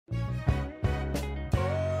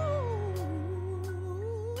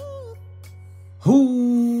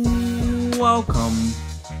Welcome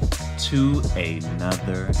to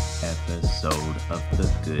another episode of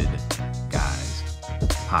the Good Guys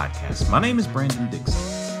podcast. My name is Brandon Dixon.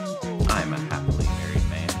 I am a happily married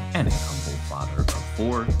man and a humble father of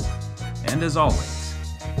four. And as always,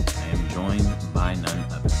 I am joined by none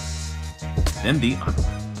other than the Honorable,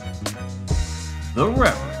 the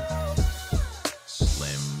Reverend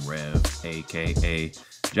Slim Rev, aka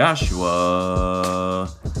Joshua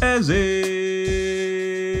Ezzy.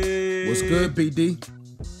 What's good, BD?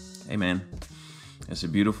 Hey man, it's a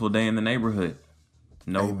beautiful day in the neighborhood.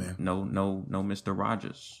 No, Hey, man. no, Mr.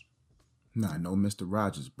 Rogers. Nah, no Mr.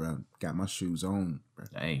 Rogers, bro. Got my shoes on, bro.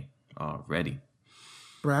 Hey, already.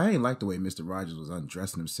 Bro, I ain't like the way Mr. Rogers was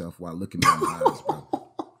undressing himself while looking me in my eyes, bro.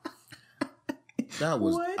 That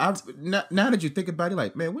was now that you think about it,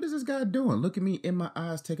 like, man, what is this guy doing? Look at me in my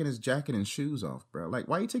eyes, taking his jacket and shoes off, bro. Like,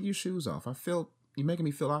 why you take your shoes off? You're making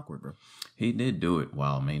me feel awkward, bro. He did do it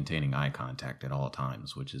while maintaining eye contact at all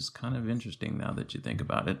times, which is kind of interesting now that you think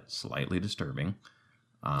about it. Slightly disturbing.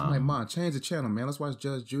 I'm like, Mom, change the channel, man. Let's watch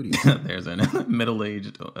Judge Judy. There's a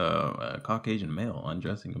middle-aged Caucasian male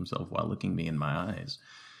undressing himself while looking me in my eyes.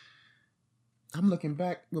 I'm looking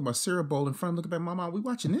back with my cereal bowl in front, looking back, Mama, we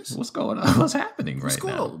watching this? What's going on? What's happening What's right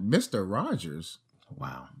going now? on? Mr. Rogers.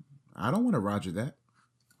 Wow. I don't want to Roger that.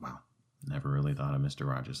 Wow. Never really thought of Mr.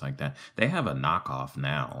 Rogers like that. They have a knockoff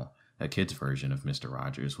now, a kid's version of Mr.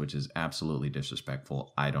 Rogers, which is absolutely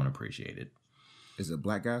disrespectful. I don't appreciate it. Is it a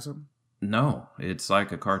black guy or something? No, it's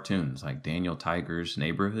like a cartoon. It's like Daniel Tiger's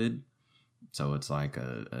Neighborhood. So it's like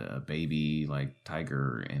a baby like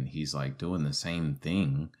tiger, and he's like doing the same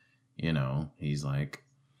thing. You know, he's like,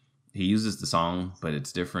 he uses the song, but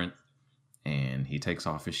it's different. And he takes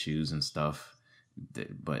off his shoes and stuff.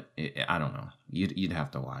 But I don't know. You'd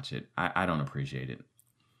have to watch it. I don't appreciate it.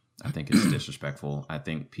 I think it's disrespectful. I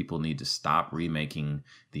think people need to stop remaking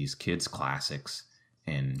these kids' classics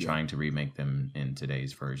and trying to remake them in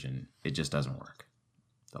today's version. It just doesn't work.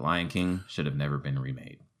 The Lion King should have never been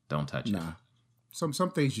remade. Don't touch it. Nah. Some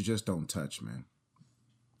things you just don't touch, man.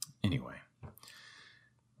 Anyway,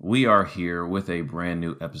 we are here with a brand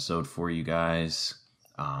new episode for you guys.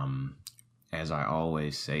 As I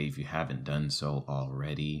always say, if you haven't done so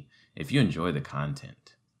already, if you enjoy the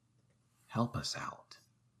content, help us out.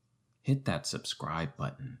 Hit that subscribe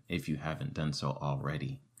button if you haven't done so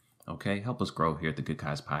already. Okay, help us grow here at the Good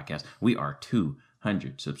Guys Podcast. We are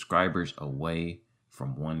 200 subscribers away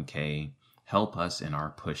from 1K. Help us in our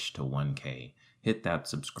push to 1K. Hit that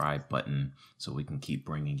subscribe button so we can keep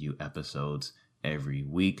bringing you episodes every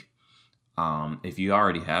week. If you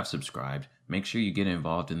already have subscribed, make sure you get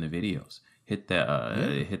involved in the videos. Hit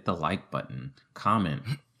the like button, comment,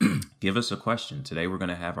 give us a question. Today we're going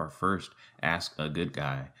to have our first Ask a Good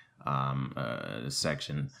Guy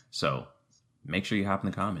section. So make sure you hop in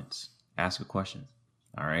the comments, ask a question.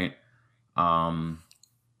 All right. Other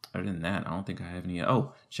than that, I don't think I have any.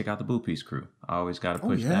 Oh, check out the Blue Peas Crew. I always got to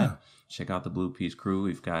push that. Check out the Blue Peas Crew.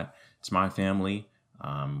 We've got It's My Family.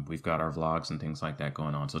 We've got our vlogs and things like that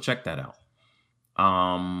going on. So check that out.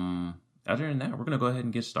 Other than that, we're going to go ahead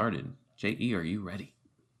and get started. J.E., are you ready?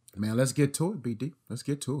 Man, let's get to it, BD. Let's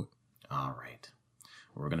get to it. All right.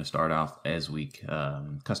 We're going to start off, as we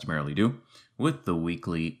customarily do, with the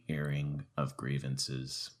weekly airing of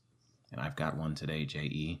grievances. And I've got one today,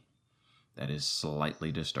 J.E., that is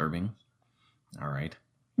slightly disturbing. All right.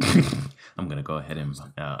 I'm going to go ahead and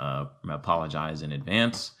apologize in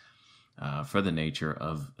advance for the nature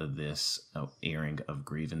of this airing of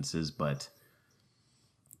grievances. But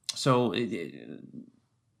so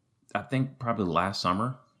I think probably last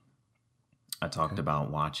summer, I talked about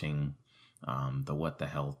watching the What the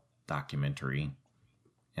Health documentary,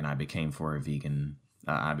 and I became a vegan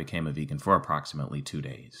for approximately 2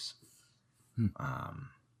 days.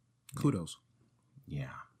 Kudos.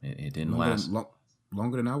 Yeah, it didn't last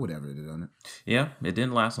longer than I would ever have done it. Yeah, it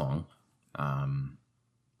didn't last long.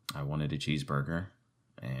 I wanted a cheeseburger,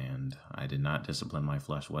 and I did not discipline my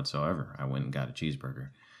flesh whatsoever. I went and got a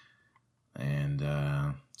cheeseburger. And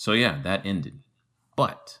so, yeah, that ended.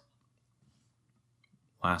 But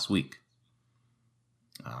last week,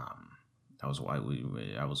 I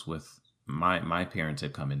was with my parents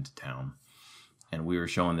had come into town, and we were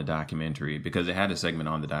showing the documentary because it had a segment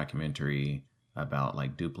on the documentary about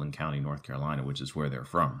like Duplin County, North Carolina, which is where they're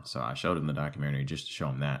from. So I showed them the documentary just to show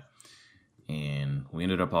them that. And we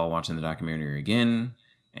ended up all watching the documentary again,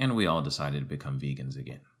 and we all decided to become vegans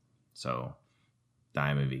again. So I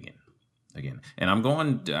am a vegan again, and I'm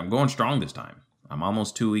going strong this time. I'm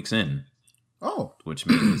almost 2 weeks in. Oh, which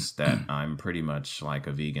means that I'm pretty much like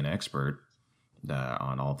a vegan expert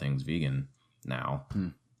on all things vegan now.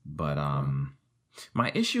 But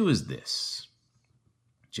My issue is this,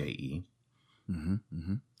 J.E. Mm-hmm.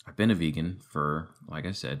 Mm-hmm. I've been a vegan for, like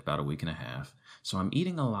I said, about a week and a half. So I'm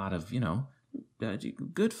eating a lot of,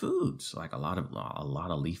 good foods, like a lot of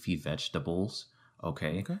leafy vegetables.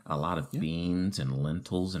 Okay. A lot of beans and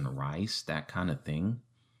lentils and rice, that kind of thing.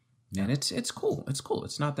 Yeah. And it's cool. It's cool.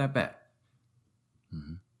 It's not that bad.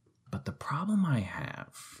 Mm-hmm. But the problem I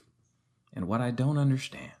have, and what I don't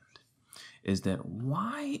understand, is that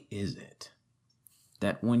why is it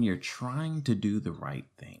that when you're trying to do the right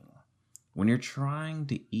thing, when you're trying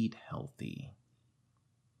to eat healthy,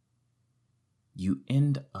 you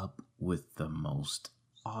end up with the most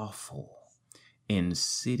awful,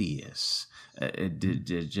 insidious,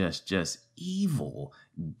 just evil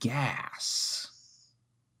gas.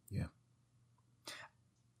 Yeah.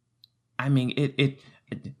 I mean,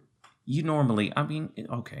 you normally,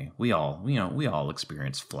 okay, we all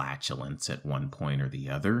experience flatulence at one point or the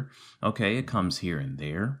other. Okay, it comes here and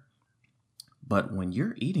there. But when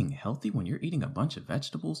you're eating healthy, when you're eating a bunch of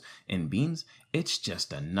vegetables and beans, it's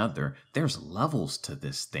just there's levels to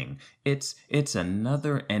this thing. It's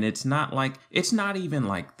another, and it's not even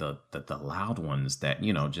like the loud ones that,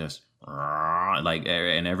 just like,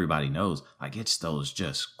 and everybody knows, like it's those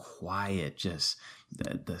just quiet, just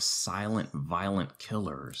the silent, violent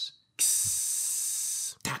killers.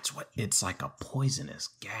 That's what it's like, a poisonous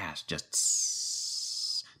gas, just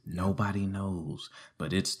nobody knows,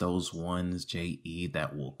 but it's those ones, J.E.,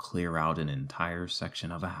 that will clear out an entire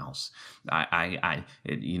section of a house. I'm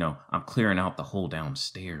clearing out the whole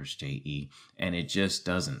downstairs, J.E., and it just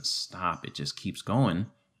doesn't stop. It just keeps going.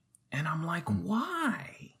 And I'm like,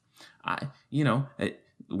 why?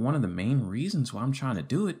 One of the main reasons why I'm trying to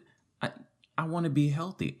do it, I want to be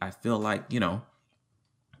healthy. I feel like,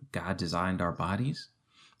 God designed our bodies.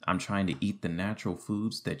 I'm trying to eat the natural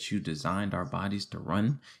foods that you designed our bodies to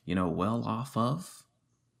run, well off of.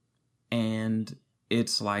 And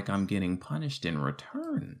it's like I'm getting punished in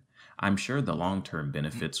return. I'm sure the long-term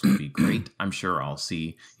benefits will be great. I'm sure I'll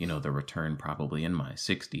see, the return probably in my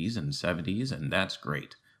 60s and 70s, and that's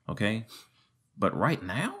great. Okay. But right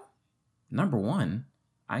now, number one,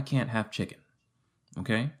 I can't have chicken.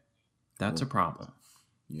 Okay. That's a problem.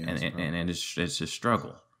 Yeah, and it's a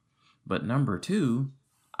struggle. But number two,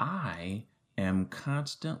 I am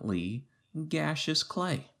constantly gaseous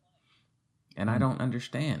clay. And I don't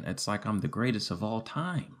understand. It's like I'm the greatest of all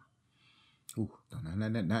time. Ooh,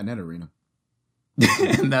 not in that arena.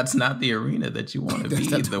 And that's not the arena that you want to be,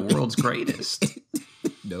 the world's greatest.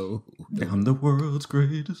 No. I'm the world's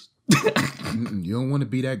greatest. You don't want to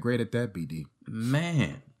be that great at that, BD.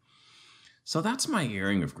 Man. So that's my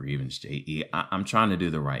airing of grievance, J.E. I'm trying to do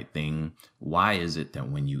the right thing. Why is it that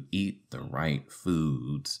when you eat the right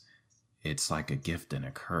foods, it's like a gift and a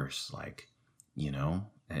curse? Like,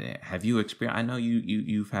 have you experienced? I know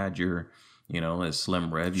you've had your, as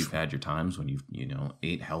Slim Rev, you've had your times when you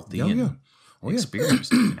ate healthy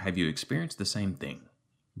experienced. Have you experienced the same thing?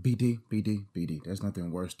 BD. There's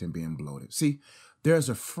nothing worse than being bloated. See, there's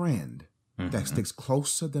a friend that sticks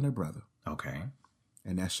closer than a brother. Okay.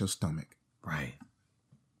 And that's your stomach. Right.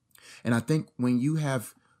 And I think when you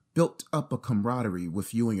have built up a camaraderie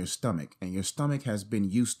with you and your stomach has been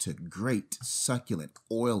used to great, succulent,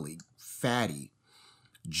 oily, fatty,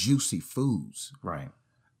 juicy foods. Right.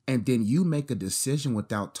 And then you make a decision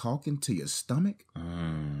without talking to your stomach.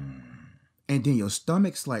 And then your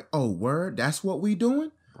stomach's like, oh, word, that's what we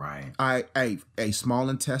doing? Right. Small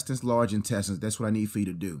intestines, large intestines, that's what I need for you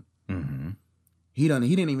to do. Mm-hmm. He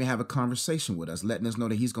didn't even have a conversation with us, letting us know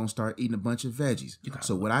that he's going to start eating a bunch of veggies.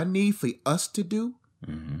 So what I need for us to do,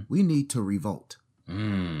 we need to revolt.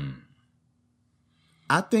 I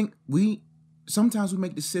think sometimes we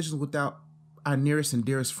make decisions without our nearest and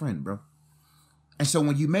dearest friend, bro. And so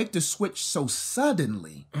when you make the switch so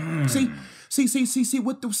suddenly, see,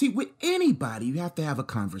 with anybody, you have to have a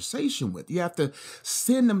conversation with. You have to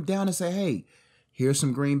send them down and say, hey, here's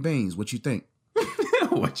some green beans. What you think?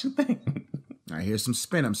 What you think? Here's some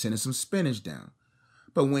spinach. I'm sending some spinach down.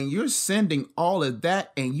 But when you're sending all of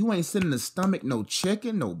that and you ain't sending the stomach no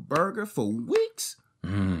chicken, no burger for weeks,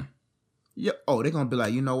 they're going to be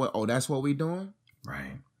like, you know what? Oh, that's what we doing?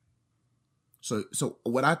 Right. So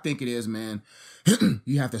what I think it is, man,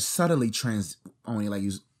 you have to subtly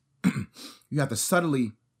you have to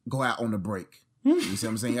subtly go out on the break. You see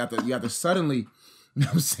what I'm saying? You have to suddenly, you know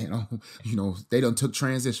what I'm saying? They done took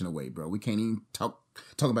transition away, bro. We can't even talk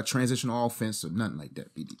about transitional offense or nothing like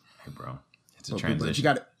that, BD. Hey, bro, it's a transition. But you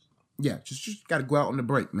got to, just got to go out on the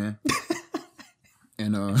break, man.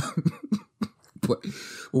 And but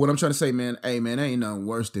what I'm trying to say, man, hey, man, there ain't nothing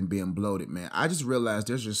worse than being bloated, man. I just realized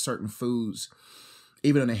there's just certain foods,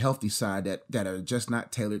 even on the healthy side that are just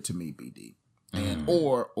not tailored to me, BD. And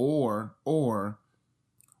or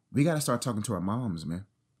we got to start talking to our moms, man.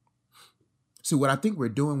 See, what I think we're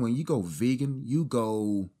doing when you go vegan, you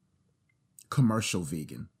go commercial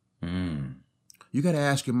vegan. You got to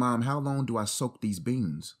ask your mom, how long do I soak these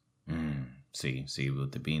beans? See,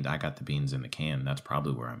 with the beans, I got the beans in the can. That's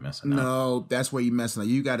probably where I'm messing up. No, that's where you're messing up.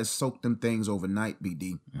 You got to soak them things overnight,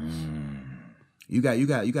 BD. You got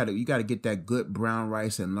to get that good brown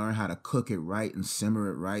rice and learn how to cook it right and simmer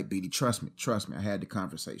it right, BD. Trust me. I had the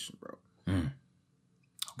conversation, bro. Okay.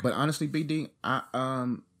 But honestly, BD,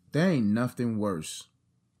 there ain't nothing worse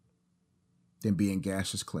than being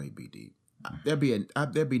gaseous clay, BD.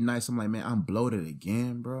 That'd be nice. I'm like, man, I'm bloated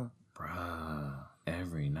again, bro. Bruh,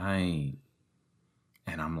 every night.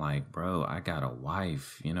 And I'm like, bro, I got a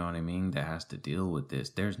wife, you know what I mean, that has to deal with this.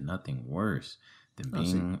 There's nothing worse than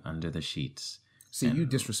being under the sheets. See, you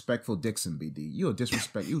disrespectful Dixon, BD. You a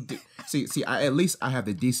disrespect. At least I have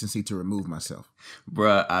the decency to remove myself.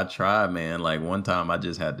 Bruh, I tried, man. Like one time I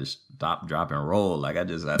just had to stop, drop, and roll. Like I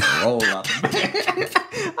just had to roll out the bed.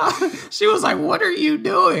 She was like, what are you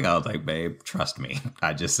doing? I was like, babe, trust me.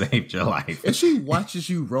 I just saved your life. And she watches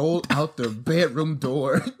you roll out the bedroom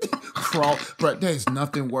door, crawl. But there's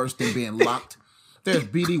nothing worse than being locked. There's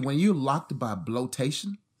BD, when you're locked by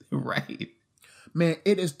bloatation. Right. Man,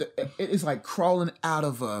 it is like crawling out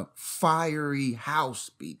of a fiery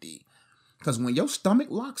house, BD. Because when your stomach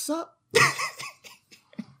locks up,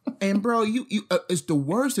 and bro, you it's the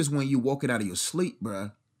worst is when you walking out of your sleep,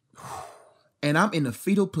 bro. And I'm in the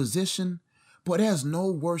fetal position, but there's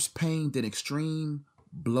no worse pain than extreme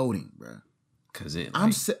bloating, bro. Cause it,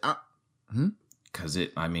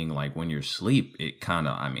 I mean, like when you're asleep, it kind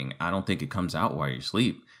of, I mean, I don't think it comes out while you're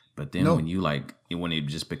asleep. But then when it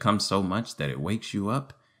just becomes so much that it wakes you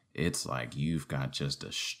up, it's like you've got just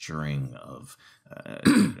a string of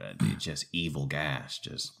just evil gas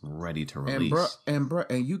just ready to release. And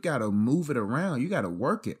you gotta move it around. You gotta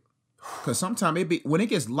work it, because sometimes when it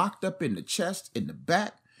gets locked up in the chest, in the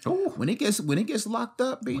back. Ooh. When it gets locked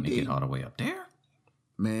up, BD, when it get all the way up there,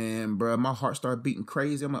 man, bro, my heart started beating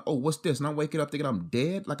crazy. I'm like, oh, what's this? And I'm waking up thinking I'm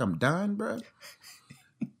dead, like I'm dying, bro.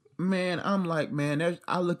 Man, I'm like, man,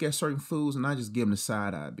 I look at certain foods and I just give them the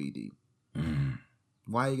side eye, BD.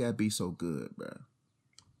 Why you gotta be so good, bro?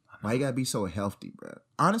 Why you gotta be so healthy, bro?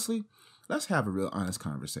 Honestly, let's have a real honest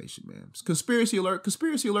conversation, man. Conspiracy alert,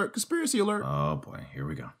 conspiracy alert, conspiracy alert. Oh boy, here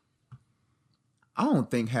we go. I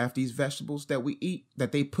don't think half these vegetables that we eat,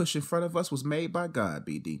 that they push in front of us, was made by God,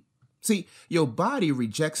 BD. See, your body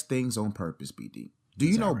rejects things on purpose, BD. Do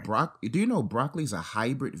you know broccoli's a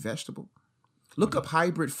hybrid vegetable? Look up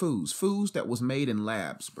hybrid foods that was made in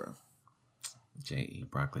labs, bro. J.E.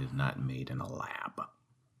 broccoli is not made in a lab.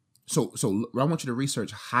 So I want you to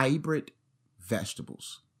research hybrid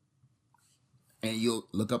vegetables. And you'll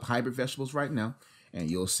look up hybrid vegetables right now, and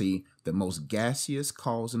you'll see the most gaseous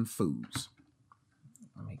causing foods.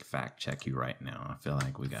 Let me fact check you right now. I feel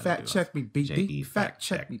like we got to fact check me, BD. J.E. fact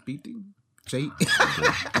check me, BD.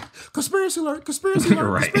 Conspiracy alert, conspiracy alert,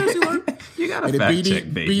 right. Conspiracy alert. You got to fact check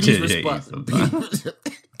BD's response.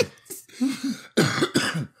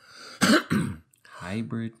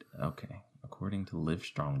 Hybrid, okay. According to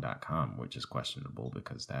Livestrong.com, which is questionable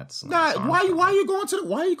because that's why are you going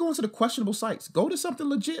to the questionable sites? Go to something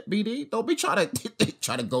legit, BD. Don't be try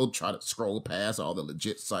to scroll past all the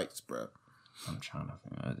legit sites, bro. I'm trying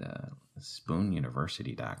to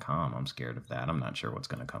spoonuniversity.com. I'm scared of that. I'm not sure what's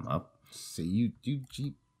going to come up. See, you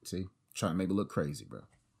trying to make me look crazy, bro.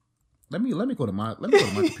 Let me go to my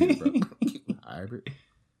computer, bro. Hybrid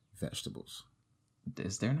vegetables.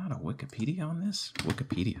 Is there not a Wikipedia on this?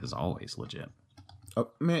 Wikipedia is always legit.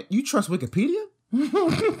 Oh man, you trust Wikipedia?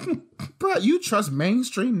 Bro, you trust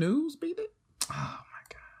mainstream news, BD? Oh my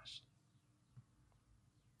gosh.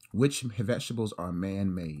 Which vegetables are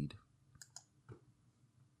man-made?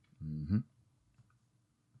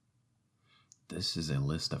 This is a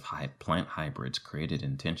list of plant hybrids created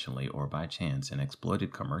intentionally or by chance and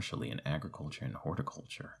exploited commercially in agriculture and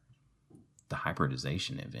horticulture. The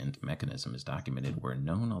hybridization event mechanism is documented where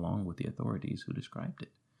known along with the authorities who described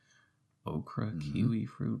it. Okra, kiwi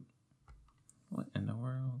fruit. What in the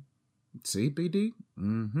world? See, BD?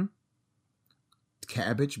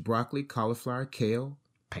 Cabbage, broccoli, cauliflower, kale.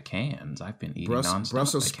 Pecans. I've been eating nonstop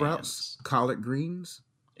Brussels pecans. sprouts, collard greens.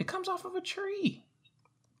 It comes off of a tree.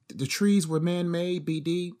 The trees were man-made,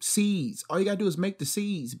 BD. Seeds. All you gotta do is make the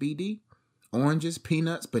seeds, BD. Oranges,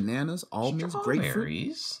 peanuts, bananas, almonds,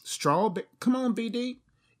 grapefruit, strawberry. Come on, BD.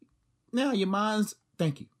 Now your mind's.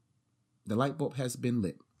 Thank you. The light bulb has been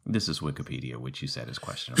lit. This is Wikipedia, which you said is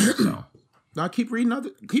questionable. So now keep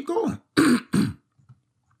reading. Keep going.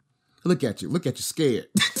 Look at you. Look at you scared.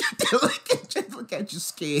 Look at you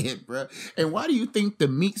scared, bro. And why do you think the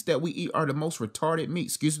meats that we eat are the most retarded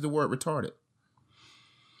meats? Excuse me the word retarded.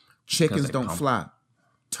 Chickens don't fly.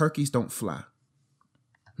 Turkeys don't fly.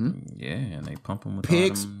 Yeah, and they pump them with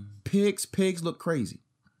Pigs look crazy.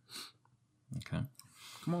 Okay.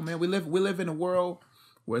 Come on, man. We live in a world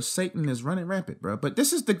where Satan is running rampant, bro. But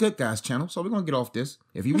this is the Good Guys channel, so we're gonna get off this.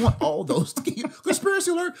 If you want all those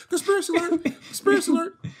conspiracy alert, conspiracy alert, conspiracy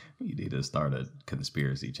alert. You need to start a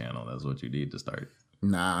conspiracy channel. That's what you need to start.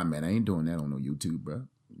 Nah, man, I ain't doing that on no YouTube, bro.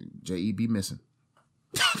 JE be missing.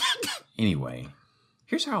 Anyway,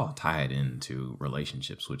 here's how I'll tie it into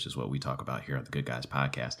relationships, which is what we talk about here on the Good Guys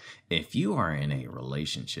podcast. If you are in a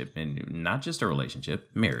relationship, and not just a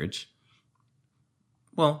relationship, marriage,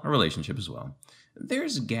 well, a relationship as well,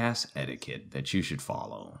 there's gas etiquette that you should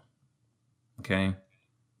follow. Okay?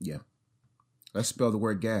 Yeah. Let's spell the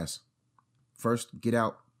word gas. First, get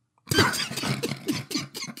out.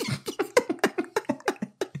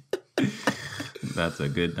 That's a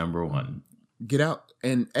good number one. Get out.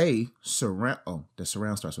 And surround. Oh, the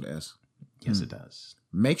surround starts with S. Yes, it does.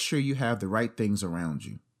 Make sure you have the right things around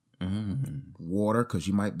you. Water, because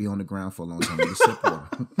you might be on the ground for a long time. You sip water.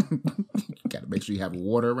 You got to make sure you have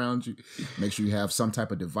water around you. Make sure you have some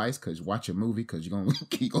type of device, because watch a movie, because you're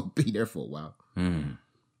gonna be there for a while.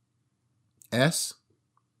 S.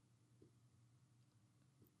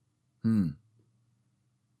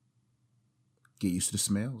 Get used to the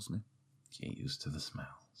smells, man. Get used to the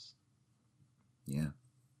smells. Yeah.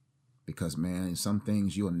 Because, man, some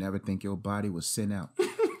things you'll never think your body will send out.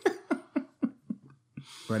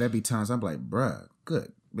 Bro, there'd be times I'm like, bruh,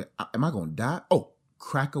 good. Am I going to die? Oh,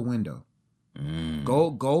 crack a window.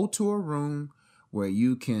 Go to a room where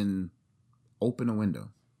you can open a window.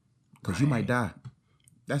 Because you might die.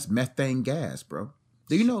 That's methane gas, bro.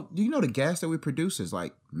 Do you know the gas that we produce is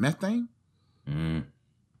like methane? I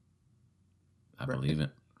believe it.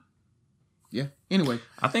 Yeah. Anyway.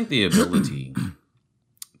 I think the ability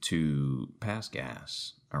to pass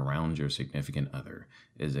gas around your significant other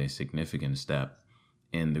is a significant step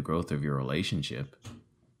in the growth of your relationship.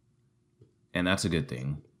 And that's a good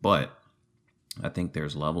thing. But I think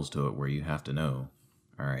there's levels to it where you have to know,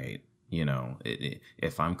 all right,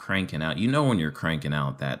 if I'm cranking out, when you're cranking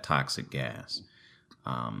out that toxic gas,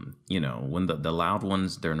 when the loud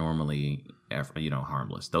ones, they're normally,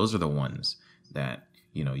 harmless. Those are the ones that,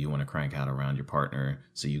 you want to crank out around your partner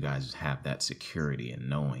so you guys have that security and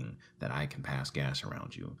knowing that I can pass gas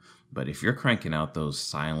around you. But if you're cranking out those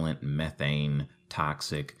silent methane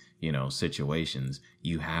toxic, situations,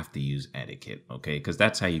 you have to use etiquette, okay? Because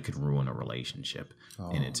that's how you could ruin a relationship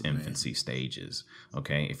in its infancy stages,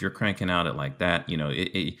 okay? If you're cranking out it like that,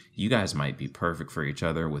 you guys might be perfect for each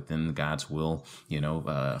other within God's will,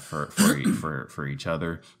 for each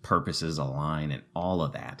other, purposes align and all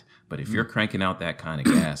of that. But if you're cranking out that kind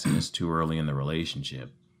of gas and it's too early in the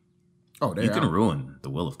relationship, you can ruin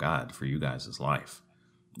the will of God for you guys' life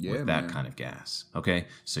with that kind of gas, okay?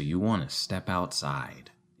 So you want to step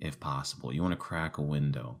outside if possible. You want to crack a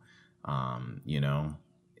window.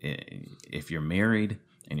 If you're married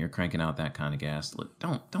and you're cranking out that kind of gas, look,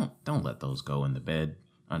 don't let those go in the bed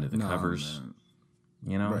under the covers.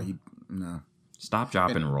 Man. Right, no. Stop,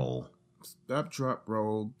 drop, and roll. Stop, drop,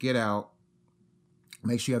 roll. Get out.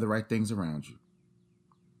 Make sure you have the right things around you.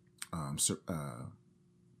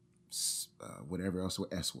 Whatever else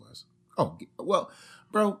what S was. Oh, well,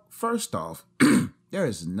 bro, first off, there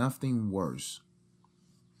is nothing worse.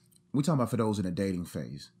 We're talking about for those in the dating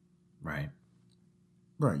phase. Right.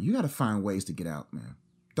 Bro, you got to find ways to get out, man.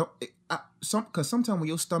 Because sometimes when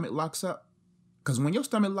your stomach locks up, because when your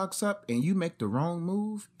stomach locks up and you make the wrong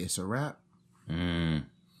move, it's a wrap. You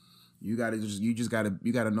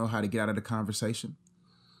gotta know how to get out of the conversation.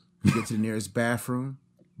 You get to the nearest bathroom.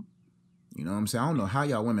 You know what I'm saying? I don't know how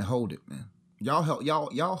y'all women hold it, man. Y'all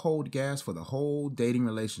hold gas for the whole dating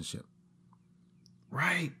relationship.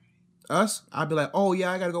 Right. Us, I'd be like, oh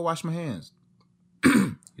yeah, I gotta go wash my hands.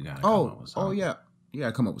 You gotta come up with something. Oh yeah. You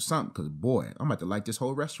gotta come up with something, because boy, I'm about to light this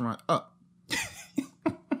whole restaurant up.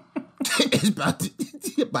 It's about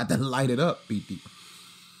to light it up, BT.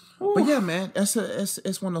 But yeah, man, it's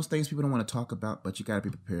one of those things people don't want to talk about, but you gotta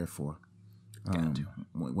be prepared for.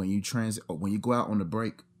 When you go out on the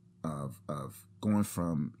break of going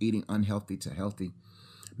from eating unhealthy to healthy,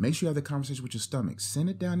 make sure you have the conversation with your stomach. Send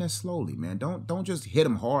it down there slowly, man. Don't just hit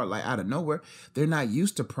them hard like out of nowhere. They're not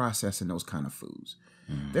used to processing those kind of foods.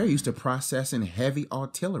 They're used to processing heavy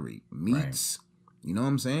artillery, meats, you know what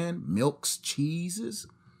I'm saying? Milks, cheeses.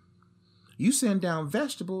 You send down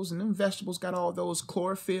vegetables, and them vegetables got all those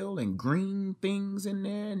chlorophyll and green things in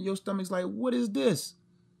there, and your stomach's like, what is this?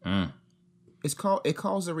 it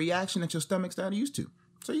calls a reaction that your stomach's not used to.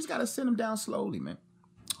 So you just gotta send them down slowly, man.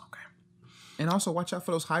 Okay. And also watch out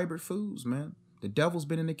for those hybrid foods, man. The devil's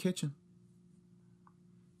been in the kitchen.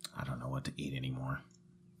 I don't know what to eat anymore.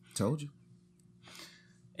 Told you.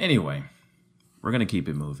 Anyway, we're gonna keep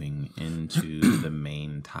it moving into the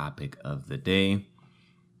main topic of the day,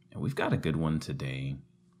 and we've got a good one today.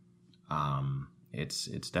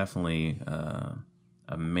 It's definitely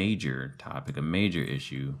a major topic, a major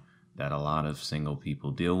issue that a lot of single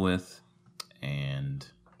people deal with, and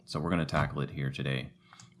so we're gonna tackle it here today.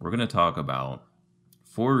 We're gonna talk about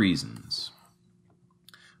 4 reasons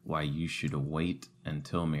why you should wait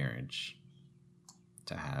until marriage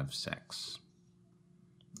to have sex.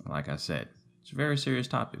 Like I said, it's a very serious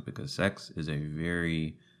topic because sex is a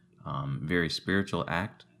very, very spiritual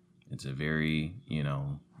act. It's a very,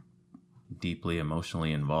 deeply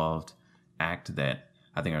emotionally involved act that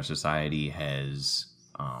I think our society has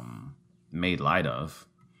made light of,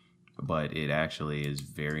 but it actually is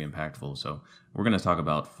very impactful. So we're going to talk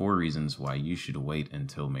about 4 reasons why you should wait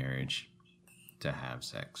until marriage to have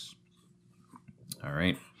sex. All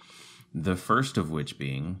right. The first of which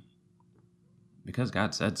being because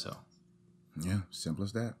God said so. Yeah, simple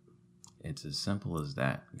as that. It's as simple as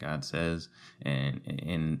that. God says, and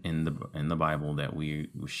in the Bible, that we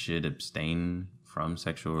should abstain from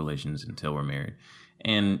sexual relations until we're married.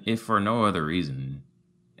 And if for no other reason,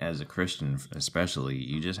 as a Christian especially,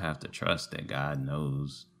 you just have to trust that God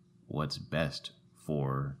knows what's best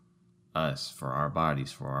for us, for our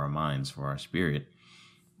bodies, for our minds, for our spirit.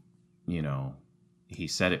 He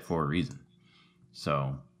said it for a reason.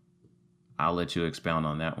 So I'll let you expound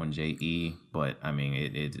on that one, J.E. But I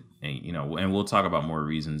mean, and we'll talk about more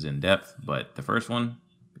reasons in depth. But the first one,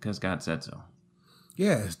 because God said so.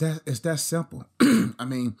 Yeah, it's that simple. I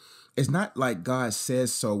mean, it's not like God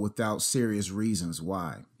says so without serious reasons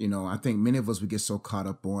why. I think many of us, we get so caught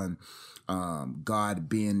up on God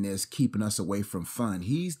being this, keeping us away from fun.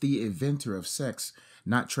 He's the inventor of sex,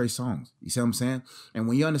 not Trey Songz. You see what I'm saying? And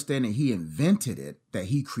when you understand that he invented it, that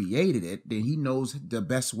he created it, then he knows the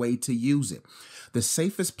best way to use it. The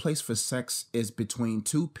safest place for sex is between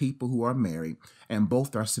 2 people who are married and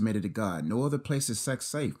both are submitted to God. No other place is sex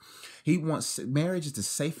safe. Marriage is the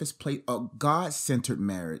safest place. God-centered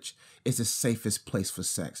marriage is the safest place for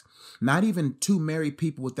sex. Not even 2 married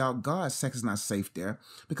people without God, sex is not safe there,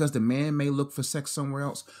 because the man may look for sex somewhere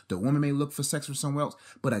else. The woman may look for sex from somewhere else.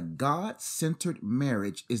 But a God-centered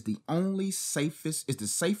marriage is the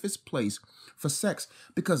safest place for sex,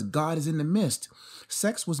 because God is in the midst.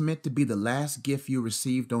 Sex was meant to be the last gift you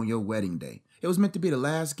received on your wedding day. It was meant to be the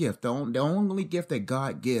last gift, the only gift that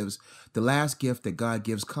God gives, the last gift that God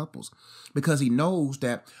gives couples, because he knows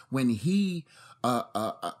that when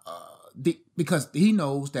because he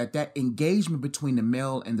knows that engagement between the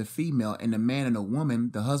male and the female and the man and the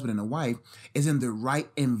woman, the husband and the wife, is in the right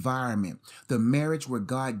environment. The marriage where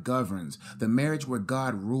God governs, the marriage where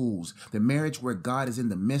God rules, the marriage where God is in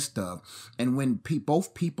the midst of. And when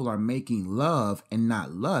both people are making love and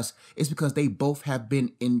not lust, it's because they both have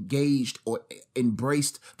been engaged or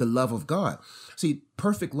embraced the love of God. See,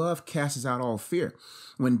 perfect love casts out all fear.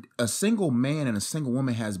 When a single man and a single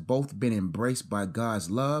woman has both been embraced by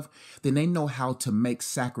God's love, then they know how to make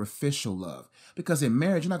sacrificial love. Because in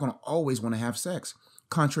marriage, you're not going to always want to have sex.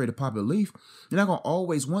 Contrary to popular belief, you're not going to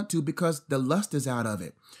always want to, because the lust is out of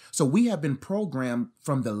it. So we have been programmed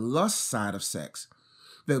from the lust side of sex,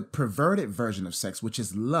 the perverted version of sex, which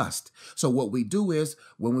is lust. So what we do is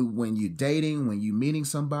when you're dating, when you're meeting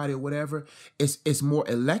somebody or whatever, it's more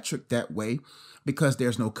electric that way, because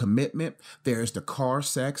there's no commitment. There's the car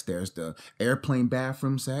sex. There's the airplane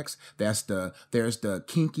bathroom sex. There's the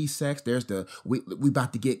kinky sex. There's the we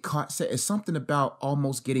about to get caught sex. It's something about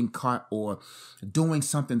almost getting caught or doing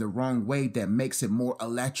something the wrong way that makes it more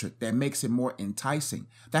electric, that makes it more enticing.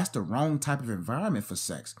 That's the wrong type of environment for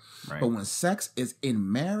sex. Right. But when sex is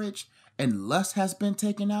in marriage and lust has been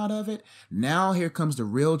taken out of it, now here comes the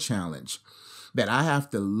real challenge that I have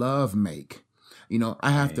to love make.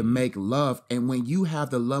 I have to make love. And when you have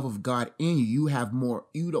the love of God in you, you have more,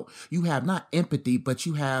 you have not empathy, but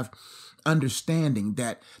you have understanding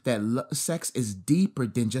that sex is deeper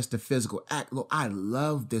than just a physical act. Look, I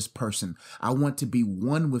love this person. I want to be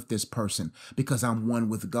one with this person because I'm one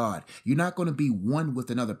with God. You're not going to be one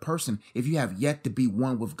with another person if you have yet to be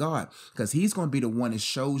one with God, because he's going to be the one that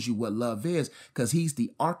shows you what love is, because he's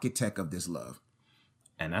the architect of this love.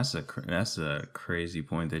 And that's a crazy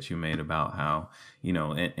point that you made about how,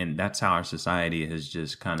 and that's how our society has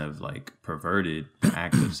just kind of like perverted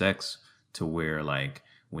active sex to where like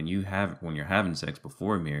when you're having sex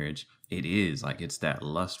before marriage, it is like, it's that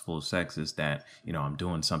lustful sex. It's that, I'm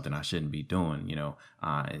doing something I shouldn't be doing,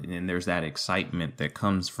 and there's that excitement that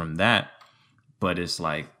comes from that. But it's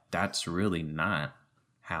like, that's really not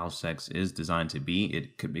how sex is designed to be.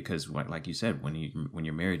 It could, because like you said, when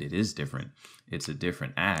you're married, it is different. It's a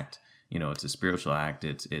different act. It's a spiritual act.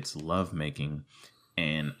 It's love making.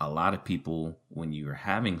 And a lot of people, when you're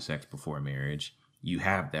having sex before marriage, you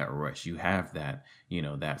have that rush, you have that,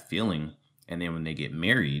 that feeling. And then when they get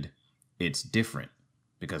married, it's different,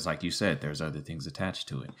 because like you said, there's other things attached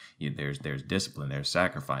to it. There's discipline, there's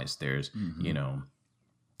sacrifice, there's,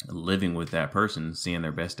 living with that person, seeing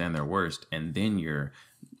their best and their worst. And then you're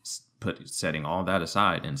setting all that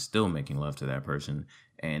aside and still making love to that person.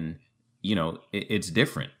 And, it's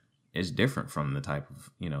different. It's different from the type of,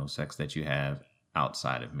 sex that you have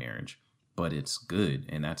outside of marriage, but it's good.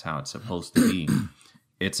 And that's how it's supposed to be.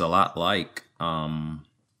 It's a lot like, when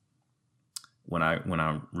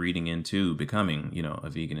I'm reading into becoming, a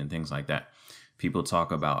vegan and things like that, people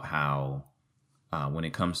talk about how, when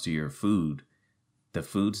it comes to your food, the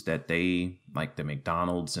foods that they like, the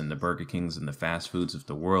McDonald's and the Burger Kings and the fast foods of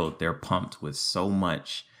the world, they're pumped with so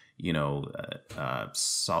much,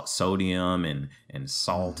 sodium and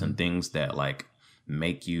salt and things that like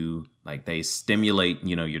make you, like, they stimulate,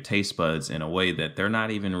 your taste buds in a way that they're not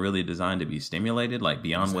even really designed to be stimulated, like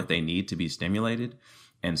beyond what they need to be stimulated.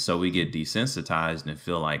 And so we get desensitized and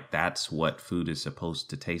feel like that's what food is supposed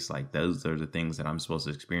to taste like. Those are the things that I'm supposed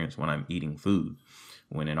to experience when I'm eating food.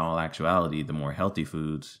 When in all actuality, the more healthy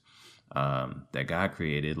foods that God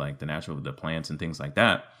created, like the plants and things like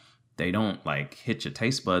that, they don't like hit your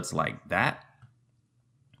taste buds like that.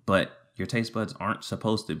 But your taste buds aren't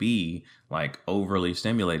supposed to be like overly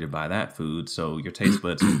stimulated by that food. So your taste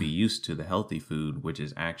buds can be used to the healthy food, which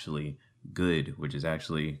is actually good, which is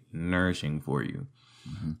actually nourishing for you.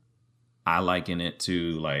 Mm-hmm. I liken it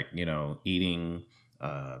to like, eating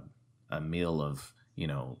a meal of,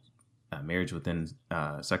 marriage within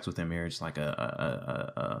sex within marriage, like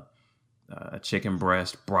a chicken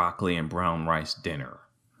breast, broccoli, and brown rice dinner,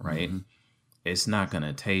 right? Mm-hmm. It's not going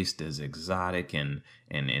to taste as exotic and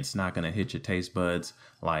it's not going to hit your taste buds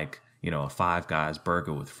like, a Five Guys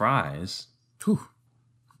burger with fries. Whew.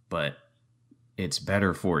 But it's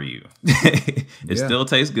better for you. It still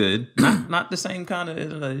tastes good. Not the same kind of,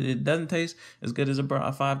 it doesn't taste as good as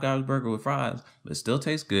a Five Guys burger with fries, but it still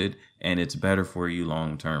tastes good and it's better for you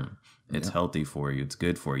long term. It's healthy for you. It's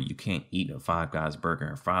good for you. You can't eat a Five Guys burger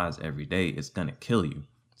and fries every day. It's going to kill you.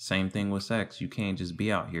 Same thing with sex. You can't just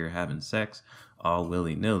be out here having sex all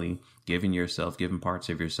willy-nilly, giving parts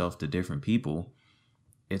of yourself to different people.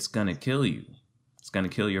 It's going to kill you. It's going to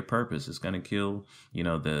kill your purpose. It's going to kill,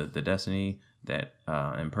 the destiny that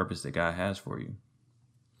and purpose that God has for you.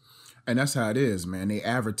 And that's how it is, man. They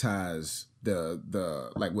advertise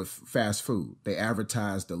the like with fast food, they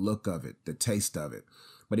advertise the look of it, the taste of it,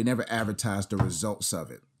 but they never advertise the results of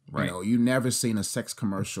it. Right. You never seen a sex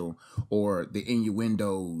commercial or the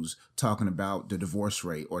innuendos talking about the divorce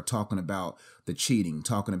rate or talking about the cheating,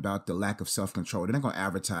 talking about the lack of self-control. They're not going to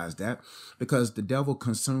advertise that because the devil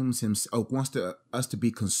consumes himself, wants us to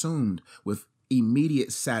be consumed with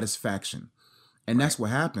immediate satisfaction. And that's what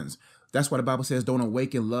happens. That's why the Bible says don't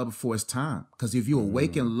awaken love before it's time. Because if you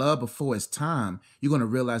awaken love before it's time, you're going to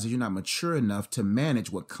realize that you're not mature enough to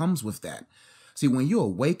manage what comes with that. See, when you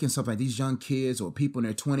awaken something like these young kids or people in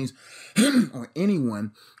their 20s or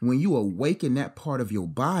anyone, when you awaken that part of your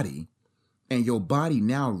body and your body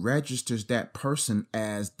now registers that person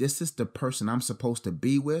as this is the person I'm supposed to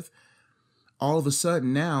be with, all of a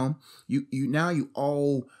sudden now you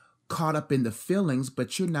all caught up in the feelings,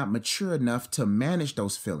 but you're not mature enough to manage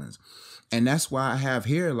those feelings. And that's why I have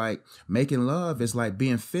here, like, making love is like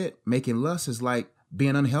being fit. Making lust is like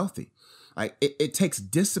being unhealthy. Like it takes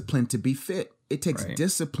discipline to be fit. It takes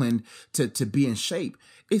discipline to be in shape.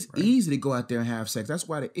 It's easy to go out there and have sex. That's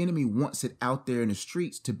why the enemy wants it out there in the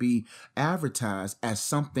streets to be advertised as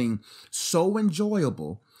something so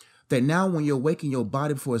enjoyable that now when you're waking your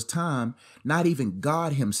body before it's time, not even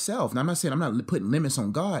God himself, and I'm not saying I'm not putting limits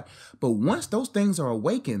on God, but once those things are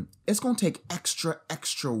awakened, it's going to take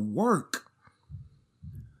extra work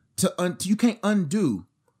you can't undo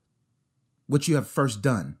what you have first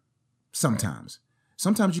done. Sometimes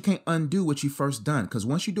you can't undo what you first done, because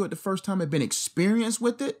once you do it the first time and been experienced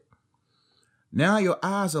with it, now your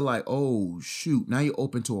eyes are like, oh shoot, now you're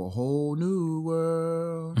open to a whole new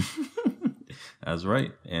world. That's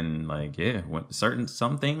right. And like,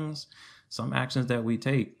 some actions that we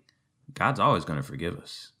take, God's always going to forgive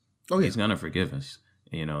us. Oh yeah. He's going to forgive us,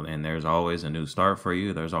 and there's always a new start for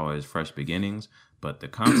you. There's always fresh beginnings, but the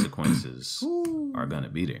consequences Ooh. are going to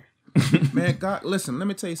be there. Man, God, listen, let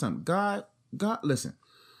me tell you something. God, listen.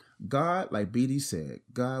 God, like BD said,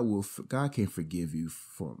 God can forgive you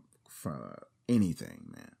for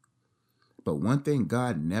anything, man. But one thing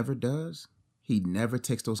God never does, he never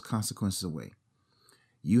takes those consequences away.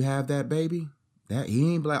 You have that baby, that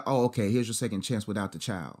he ain't like, oh, okay, here's your second chance without the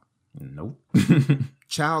child. Nope.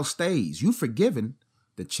 Child stays. You forgiven,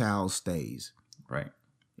 the child stays. Right.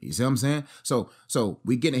 You see what I'm saying? So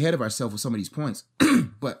we getting ahead of ourselves with some of these points.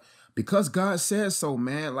 But because God says so,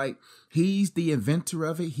 man, like he's the inventor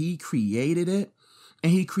of it. He created it.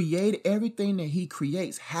 And he created everything that he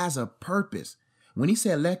creates has a purpose. When he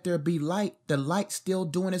said, let there be light, the light's still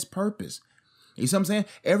doing its purpose. You see what I'm saying?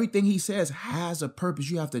 Everything he says has a purpose.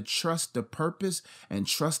 You have to trust the purpose and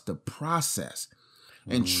trust the process.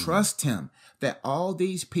 And trust him that all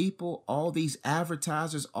these people, all these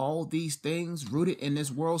advertisers, all these things rooted in this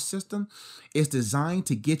world system is designed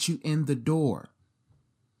to get you in the door.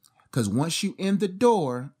 Because once you in the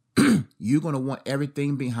door, you're going to want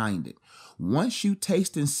everything behind it. Once you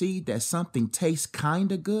taste and see that something tastes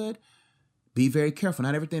kind of good, be very careful.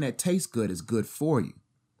 Not everything that tastes good is good for you.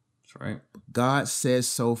 That's right. God says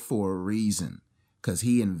so for a reason, because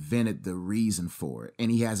he invented the reason for it. And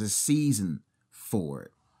he has a season for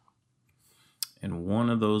it. And one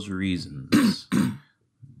of those reasons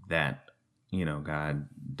that, God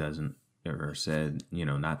doesn't or said,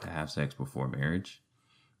 not to have sex before marriage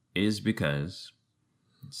is because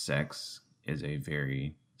sex is a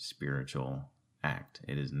very spiritual act.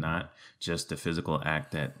 It is not just a physical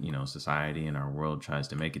act that, society and our world tries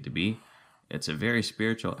to make it to be. It's a very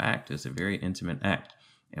spiritual act. It's a very intimate act.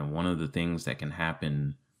 And one of the things that can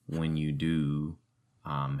happen when you do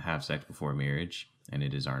have sex before marriage, and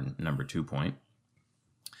it is our number 2 point,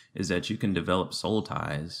 is that you can develop soul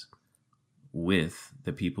ties with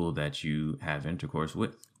the people that you have intercourse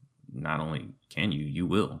with. Not only can you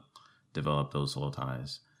will develop those soul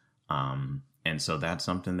ties. And so that's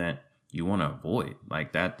something that you want to avoid.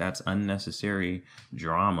 Like that's unnecessary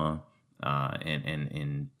drama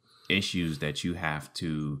and issues that you have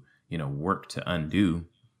to, work to undo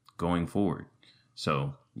going forward.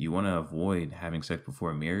 So you want to avoid having sex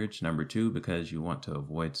before marriage, number 2, because you want to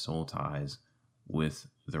avoid soul ties with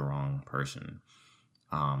the wrong person.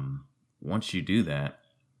 Once you do that,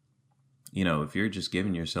 if you're just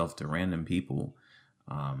giving yourself to random people,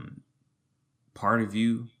 part of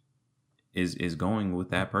you is going with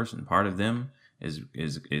that person. Part of them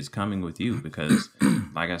is coming with you because,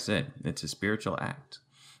 like I said, it's a spiritual act.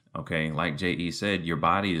 Okay, like J.E. said, your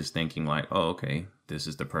body is thinking like, oh, okay, this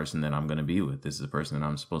is the person that I'm going to be with. This is the person that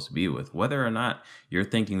I'm supposed to be with. Whether or not you're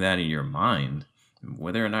thinking that in your mind,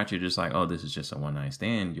 whether or not you're just like, oh, this is just a one-night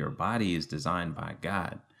stand, your body is designed by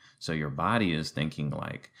God. So your body is thinking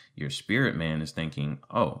like your spirit man is thinking,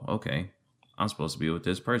 oh, okay, I'm supposed to be with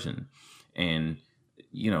this person. And,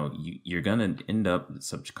 you're going to end up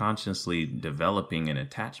subconsciously developing an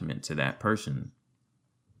attachment to that person.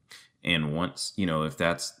 And once, if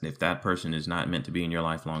that person is not meant to be in your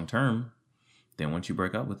life long term, then once you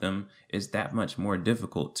break up with them, it's that much more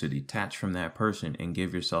difficult to detach from that person and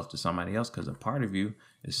give yourself to somebody else because a part of you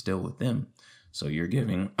is still with them. So you're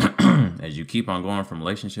giving, as you keep on going from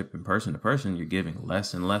relationship and person to person, you're giving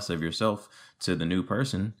less and less of yourself to the new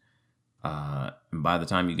person. And by the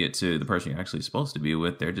time you get to the person you're actually supposed to be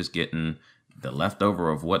with, they're just getting the leftover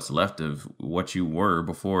of what's left of what you were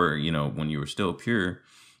before, when you were still pure.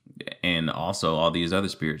 And also all these other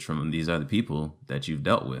spirits from these other people that you've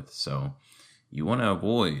dealt with. So you want to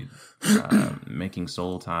avoid making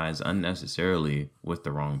soul ties unnecessarily with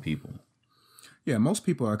the wrong people. Yeah, most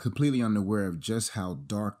people are completely unaware of just how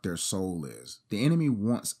dark their soul is. The enemy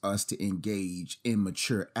wants us to engage in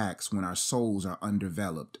mature acts when our souls are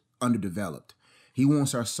underdeveloped. He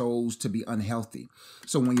wants our souls to be unhealthy.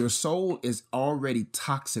 So when your soul is already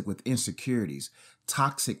toxic with insecurities,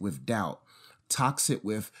 toxic with doubt, toxic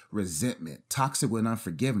with resentment, toxic with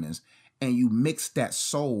unforgiveness, and you mix that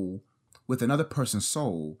soul with another person's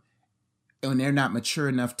soul, and they're not mature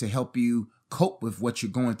enough to help you cope with what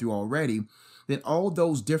you're going through already, then all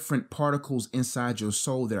those different particles inside your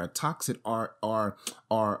soul that are toxic are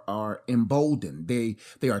emboldened. They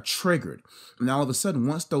are triggered. And all of a sudden,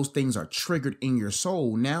 once those things are triggered in your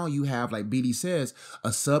soul, now you have, like BD says,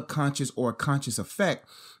 a subconscious or a conscious effect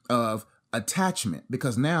of attachment.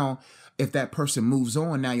 Because now, if that person moves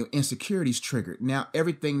on, now your insecurity's triggered. Now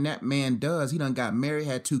everything that man does, he done got married,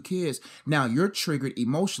 had 2 kids. Now you're triggered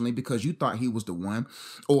emotionally because you thought he was the one,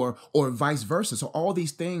 or vice versa. So all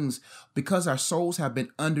these things, because our souls have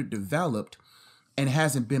been underdeveloped and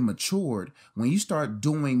hasn't been matured, when you start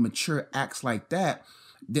doing mature acts like that,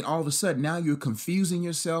 then all of a sudden now you're confusing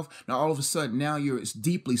yourself. Now all of a sudden now you're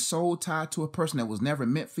deeply soul tied to a person that was never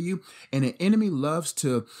meant for you. And the enemy loves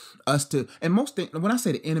and most things, when I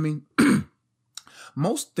say the enemy,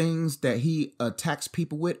 most things that he attacks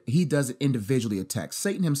people with, he doesn't individually attack.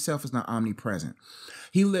 Satan himself is not omnipresent.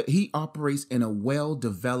 He operates in a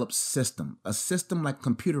well-developed system, a system like a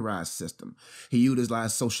computerized system. He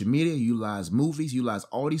utilizes social media, utilizes movies, utilizes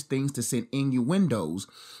all these things to send innuendos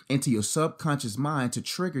into your subconscious mind to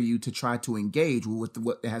trigger you to try to engage with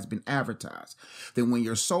what has been advertised. Then when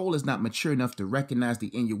your soul is not mature enough to recognize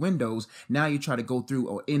the innuendos, now you try to go through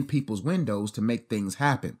or in people's windows to make things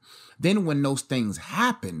happen. Then when those things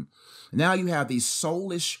happen, now you have these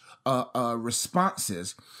soulish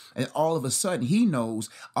responses, and all of a sudden he knows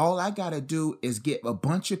all I got to do is get a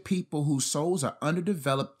bunch of people whose souls are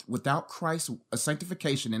underdeveloped without Christ's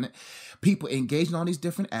sanctification in it, people engaging on these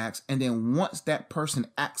different acts, and then once that person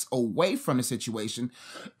acts away from the situation,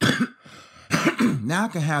 now I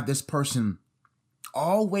can have this person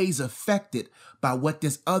always affected by what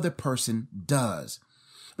this other person does.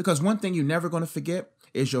 Because one thing you're never going to forget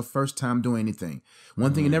is your first time doing anything.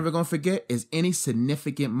 One thing you're never going to forget is any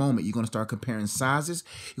significant moment. You're going to start comparing sizes.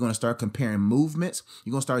 You're going to start comparing movements.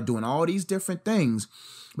 You're going to start doing all these different things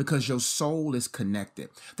because your soul is connected.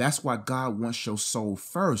 That's why God wants your soul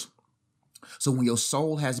first. So when your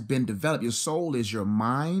soul has been developed, your soul is your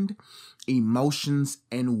mind, emotions,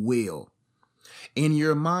 and will. In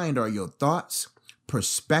your mind are your thoughts,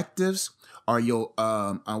 perspectives, are your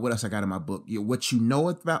what else I got in my book? What you know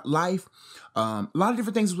about life. A lot of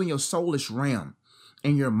different things within your soulish realm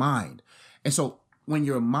in your mind. And so when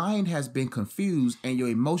your mind has been confused and your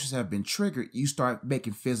emotions have been triggered, you start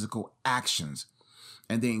making physical actions.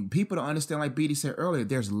 And then people don't understand, like BD said earlier,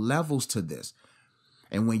 there's levels to this.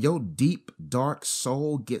 And when your deep, dark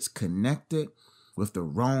soul gets connected with the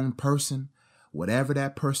wrong person, whatever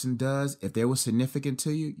that person does, if they were significant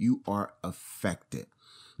to you, you are affected.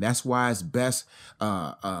 That's why it's best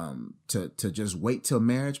to just wait till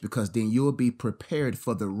marriage, because then you'll be prepared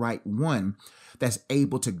for the right one that's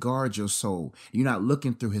able to guard your soul. You're not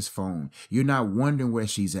looking through his phone. You're not wondering where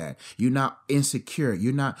she's at. You're not insecure.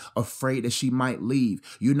 You're not afraid that she might leave.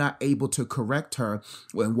 You're not able to correct her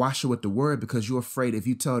and wash her with the word because you're afraid if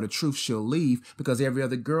you tell her the truth, she'll leave because every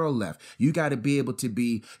other girl left. You got to be able to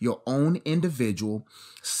be your own individual,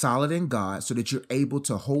 solid in God, so that you're able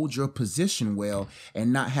to hold your position well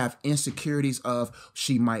and not have insecurities of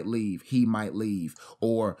she might leave, he might leave,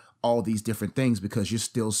 or all these different things, because you're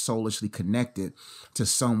still soulishly connected to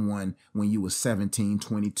someone when you were 17,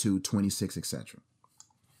 22, 26, etc.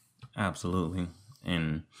 Absolutely.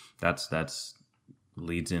 And that's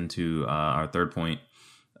leads into our third point,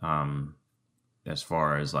 as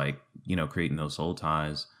far as creating those soul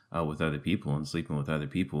ties with other people and sleeping with other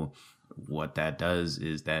people. What that does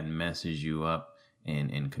is that messes you up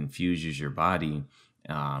and confuses your body,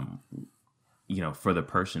 for the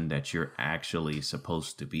person that you're actually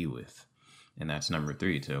supposed to be with. And that's number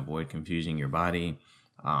 3, to avoid confusing your body,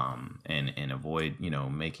 and avoid,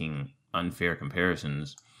 making unfair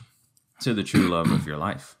comparisons to the true love of your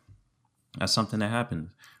life. That's something that happens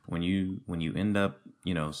when you end up,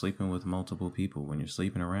 sleeping with multiple people. When you're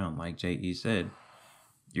sleeping around, like J.E. said,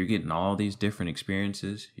 you're getting all these different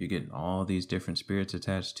experiences. You're getting all these different spirits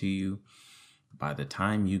attached to you. By the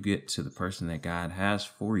time you get to the person that God has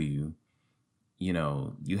for you, you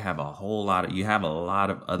have a lot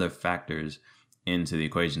of other factors into the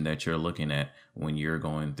equation that you're looking at when you're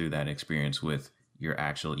going through that experience with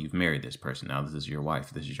you've married this person. Now this is your wife,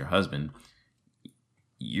 this is your husband.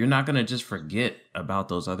 You're not going to just forget about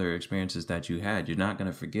those other experiences that you had. You're not going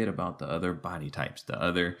to forget about the other body types, the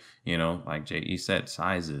other, like J.E. said,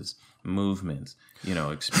 sizes, movements,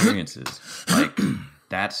 experiences. Like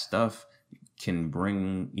that stuff can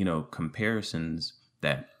bring, comparisons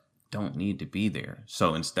that don't need to be there.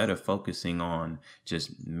 So instead of focusing on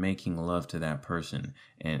just making love to that person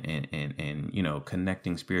and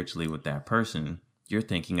connecting spiritually with that person, you're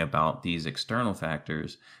thinking about these external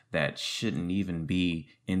factors that shouldn't even be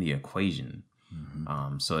in the equation.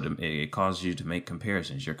 Mm-hmm. It causes you to make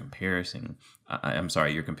comparisons. You're comparing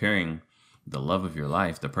the love of your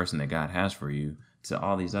life, the person that God has for you, to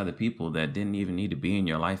all these other people that didn't even need to be in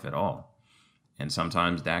your life at all. And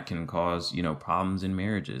sometimes that can cause, problems in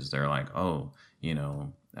marriages. They're like, oh,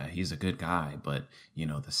 he's a good guy, but,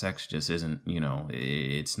 the sex just isn't,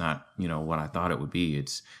 it's not, what I thought it would be.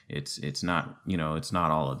 It's not, it's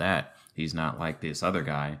not all of that. He's not like this other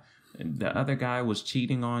guy. The other guy was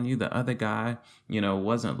cheating on you. The other guy,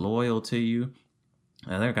 wasn't loyal to you.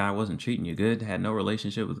 The other guy wasn't treating you good, had no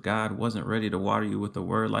relationship with God, wasn't ready to water you with the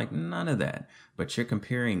word, like none of that. But you're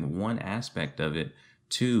comparing one aspect of it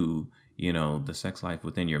to, the sex life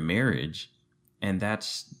within your marriage. And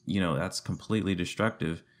that's completely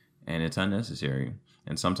destructive, and it's unnecessary.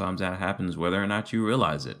 And sometimes that happens whether or not you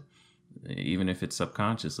realize it. Even if it's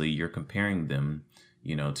subconsciously, you're comparing them,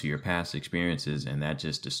 to your past experiences, and that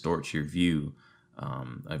just distorts your view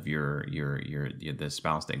of the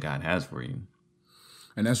spouse that God has for you.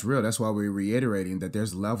 And that's real. That's why we're reiterating that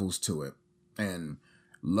there's levels to it. And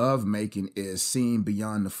love making is seeing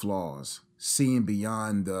beyond the flaws, seeing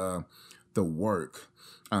beyond the work,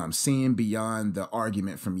 seeing beyond the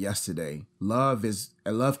argument from yesterday. Love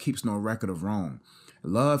keeps no record of wrong.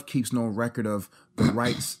 Love keeps no record of the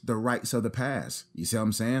rights of the past. You see what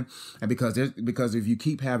I'm saying? And because if you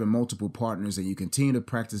keep having multiple partners and you continue to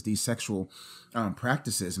practice these sexual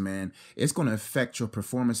practices, man, it's going to affect your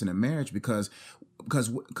performance in a marriage because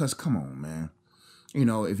come on, man.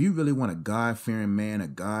 If you really want a God-fearing man, a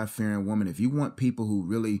God-fearing woman, if you want people who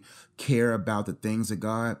really care about the things of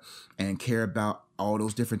God and care about all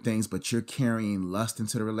those different things, but you're carrying lust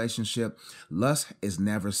into the relationship, lust is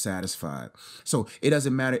never satisfied. So it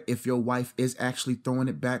doesn't matter if your wife is actually throwing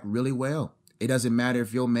it back really well. It doesn't matter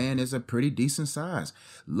if your man is a pretty decent size.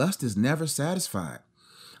 Lust is never satisfied.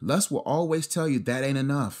 Lust will always tell you that ain't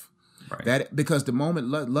enough. Right. Because the moment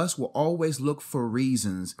lust will always look for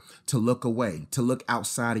reasons to look away, to look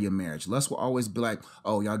outside of your marriage. Lust will always be like,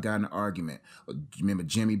 oh, y'all got in an argument. Remember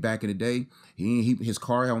Jimmy back in the day? His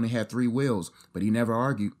car only had 3 wheels, but he never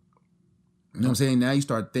argued. You know what I'm saying? Now you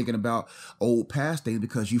start thinking about old past things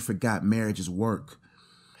because you forgot marriage is work.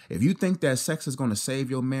 If you think that sex is going to save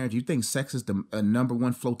your marriage, you think sex is the number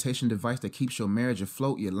one flotation device that keeps your marriage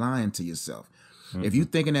afloat, you're lying to yourself. Mm-hmm. If you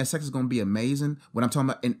thinking that sex is going to be amazing, what I'm talking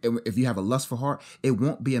about, and if you have a lustful heart, it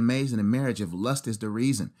won't be amazing in marriage if lust is the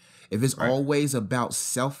reason. If it's always about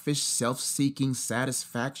selfish, self-seeking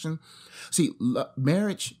satisfaction. See,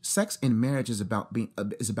 sex in marriage is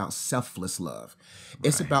about selfless love.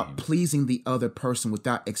 It's about pleasing the other person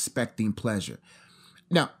without expecting pleasure.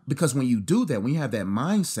 Now, because when you do that, when you have that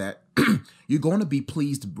mindset, you're going to be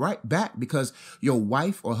pleased right back because your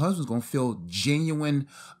wife or husband's going to feel genuine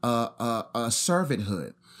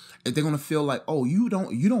servanthood. They're going to feel like, oh, you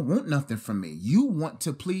don't want nothing from me. You want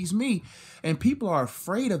to please me. And people are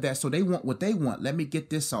afraid of that, so they want what they want. Let me get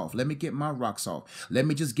this off. Let me get my rocks off. Let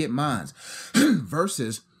me just get mine.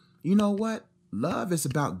 Versus, you know what? Love is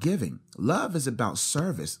about giving. Love is about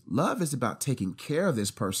service. Love is about taking care of this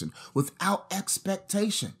person without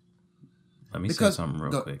expectation. Let me say something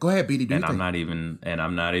real quick. Go ahead, BD. I'm not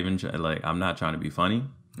even trying to be funny.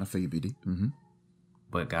 I feel you, BD. Mm-hmm.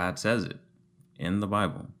 But God says it in the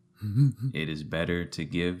Bible. It is better to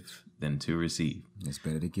give than to receive. It's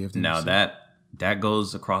better to give than to receive. Now that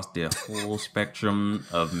goes across the whole spectrum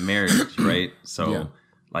of marriage, right? So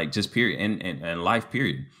just period and life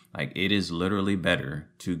period. Like it is literally better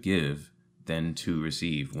to give than to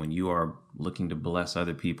receive. When you are looking to bless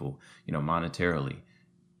other people, monetarily,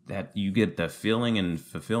 that you get the feeling and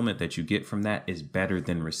fulfillment that you get from that is better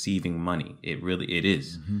than receiving money. It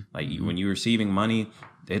is. Mm-hmm. When you're receiving money,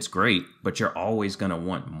 it's great, but you're always going to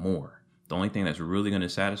want more. The only thing that's really going to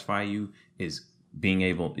satisfy you is being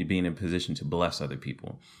in a position to bless other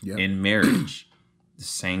people. Yep. In marriage, the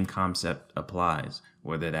same concept applies,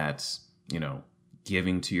 whether that's,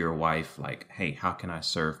 giving to your wife, like, hey, how can I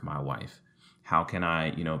serve my wife? How can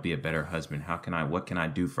I, be a better husband? What can I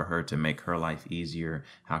do for her to make her life easier?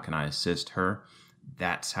 How can I assist her?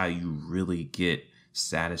 That's how you really get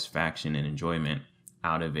satisfaction and enjoyment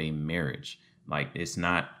out of a marriage. Like, it's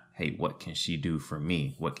not, hey, what can she do for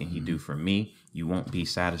me? What can he do for me? You won't be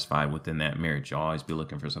satisfied within that marriage. You'll always be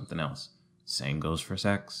looking for something else. Same goes for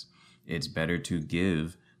sex. It's better to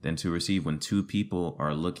give than to receive. When two people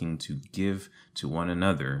are looking to give to one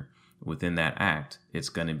another within that act, it's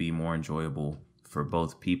going to be more enjoyable for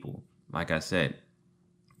both people. Like I said,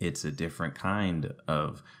 it's a different kind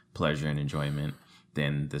of pleasure and enjoyment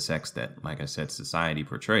than the sex that, like I said, society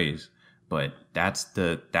portrays. But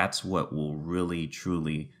that's what will really,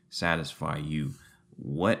 truly satisfy you.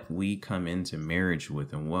 What we come into marriage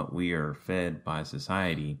with and what we are fed by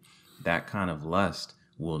society, that kind of lust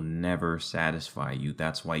will never satisfy you.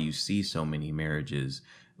 That's why you see so many marriages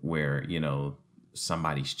where,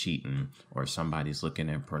 somebody's cheating or somebody's looking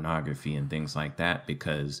at pornography and things like that,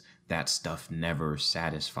 because that stuff never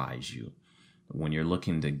satisfies you. When you're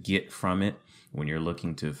looking to get from it, when you're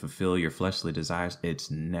looking to fulfill your fleshly desires,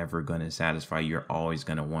 it's never going to satisfy you. You're always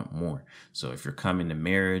going to want more. So if you're coming to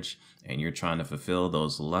marriage and you're trying to fulfill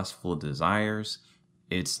those lustful desires,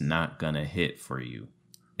 it's not going to hit for you.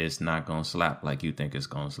 it's not going to slap like you think it's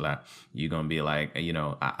going to slap. You're going to be like,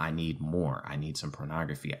 I need more. I need some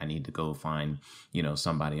pornography. I need to go find,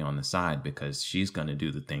 somebody on the side because she's going to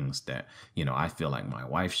do the things that, I feel like my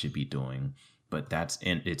wife should be doing. But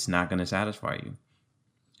it's not going to satisfy you.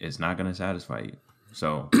 It's not going to satisfy you.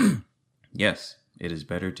 So, yes, it is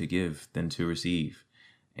better to give than to receive.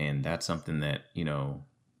 And that's something that,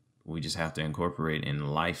 we just have to incorporate in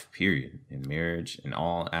life, period, in marriage, in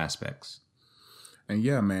all aspects. And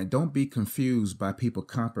yeah, man, don't be confused by people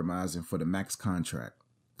compromising for the max contract.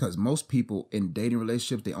 Because most people in dating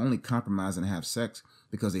relationships, they only compromise and have sex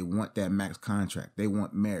because they want that max contract. They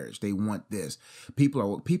want marriage. They want this.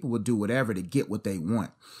 People will do whatever to get what they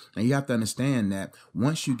want. And you have to understand that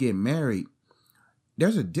once you get married,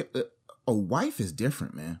 there's a wife is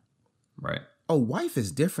different, man. Right. A wife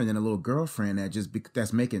is different than a little girlfriend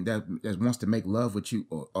that wants to make love with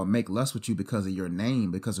you or make lust with you because of your name,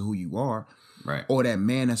 because of who you are. Right. Or that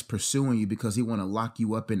man that's pursuing you because he want to lock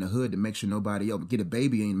you up in the hood to make sure nobody else get a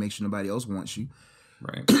baby and make sure nobody else wants you.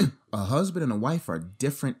 Right. A husband and a wife are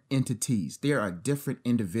different entities. They are different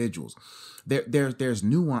individuals. There's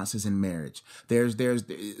nuances in marriage. There's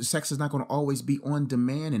sex is not going to always be on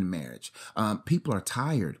demand in marriage. People are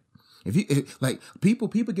tired. People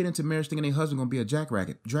get into marriage thinking their husband gonna be a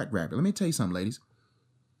jackrabbit. Let me tell you something, ladies.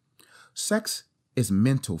 Sex is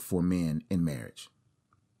mental for men in marriage.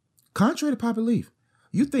 Contrary to popular belief,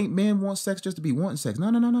 you think men want sex just to be wanting sex.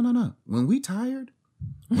 No. When we tired,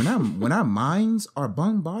 when our minds are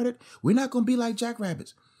bombarded, we're not gonna be like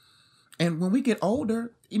jackrabbits. And when we get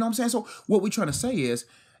older, you know what I'm saying? So what we're trying to say is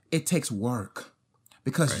it takes work.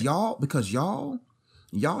 Because y'all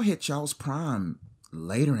hit y'all's prime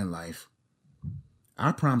later in life.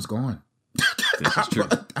 Our prime's gone. This is true.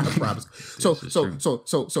 Our prime's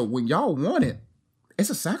so when y'all want it, it's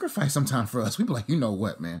a sacrifice sometimes for us. We be like, you know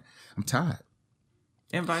what, man? I'm tired.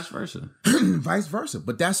 And vice versa. Vice versa.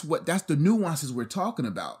 But that's the nuances we're talking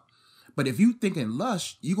about. But if you think in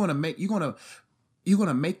lust, you're gonna make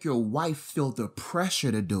your wife feel the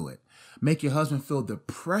pressure to do it. Make your husband feel the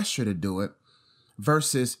pressure to do it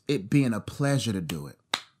versus it being a pleasure to do it.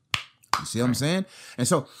 You see what I'm saying? And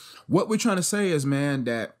so what we're trying to say is, man,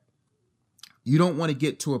 that you don't want to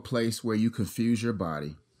get to a place where you confuse your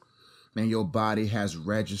body and your body has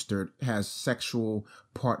sexual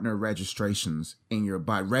partner registrations in your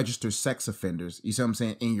body, registered sex offenders, you see what I'm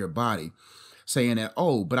saying, in your body, saying that,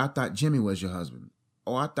 oh, but I thought Jimmy was your husband.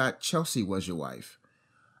 Oh, I thought Chelsea was your wife.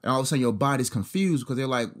 And all of a sudden your body's confused because they're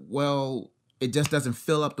like, well, it just doesn't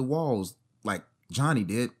fill up the walls like Johnny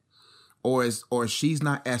did. Or she's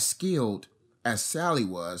not as skilled as Sally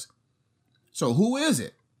was. So who is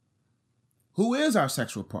it? Who is our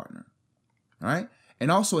sexual partner? All right?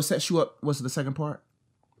 And also it sets you up, what's the second part?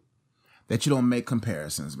 That you don't make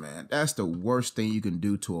comparisons, man. That's the worst thing you can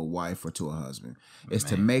do to a wife or to a husband, is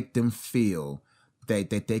to make them feel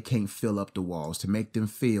that they can't fill up the walls, to make them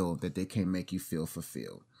feel that they can't make you feel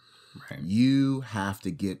fulfilled. Right. You have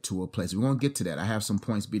to get to a place. We're going to get to that. I have some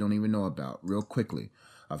points we don't even know about real quickly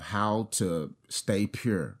of how to stay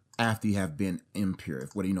pure after you have been impure.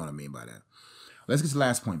 What do you know what I mean by that? Let's get to the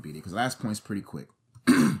last point, BD, because the last point's pretty quick.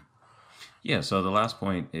 Yeah, so the last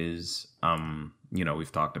point is,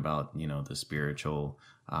 we've talked about, the spiritual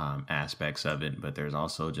aspects of it, but there's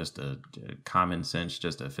also just a common sense,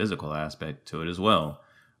 just a physical aspect to it as well.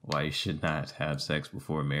 Why you should not have sex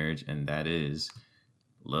before marriage, and that is,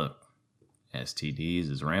 look, STDs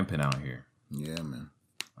is rampant out here. Yeah, man.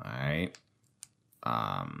 All right.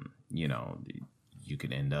 You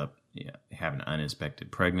could end up having an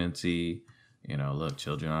unexpected pregnancy. Look,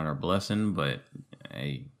 children are a blessing, but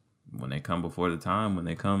hey, when they come before the time, when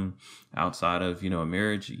they come outside of, a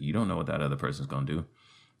marriage, you don't know what that other person's going to do.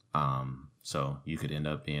 So you could end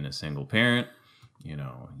up being a single parent,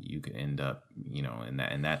 you could end up,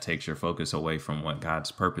 and that takes your focus away from what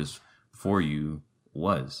God's purpose for you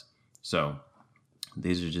was. So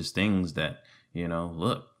these are just things that,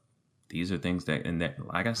 look, these are things that, and that,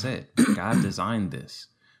 like I said, God designed this.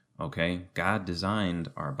 Okay. God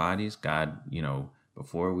designed our bodies. God,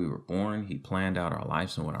 before we were born, he planned out our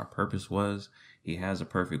lives and what our purpose was. He has a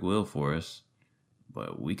perfect will for us,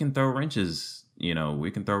 but we can throw wrenches, in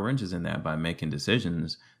that by making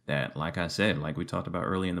decisions that, like I said, like we talked about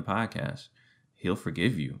early in the podcast, he'll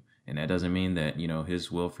forgive you. And that doesn't mean that,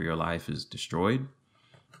 his will for your life is destroyed.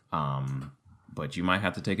 But you might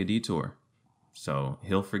have to take a detour. So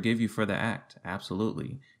he'll forgive you for the act.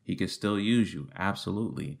 Absolutely. He could still use you.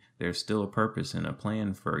 Absolutely. There's still a purpose and a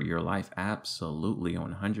plan for your life. Absolutely.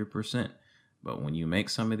 100%. But when you make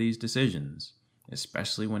some of these decisions,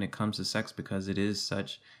 especially when it comes to sex, because it is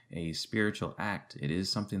such a spiritual act, it is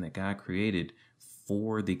something that God created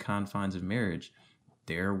before the confines of marriage,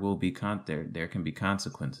 there can be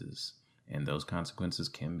consequences, and those consequences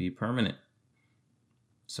can be permanent.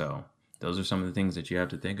 So those are some of the things that you have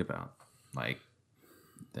to think about. Like,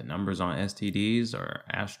 the numbers on STDs are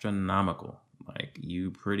astronomical. Like,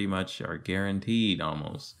 you pretty much are guaranteed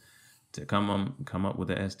almost to come up with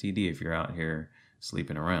an STD if you're out here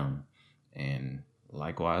sleeping around. And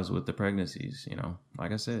likewise with the pregnancies,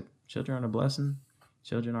 like I said, children are a blessing.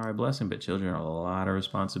 Children are a blessing, but children are a lot of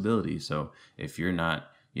responsibility. So if you're not,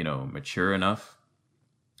 mature enough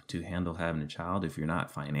to handle having a child, if you're not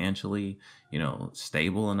financially,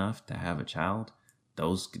 stable enough to have a child,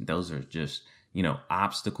 those are just,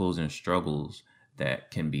 obstacles and struggles that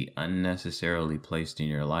can be unnecessarily placed in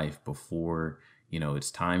your life before, it's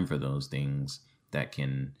time for those things that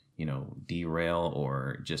can, derail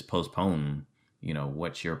or just postpone,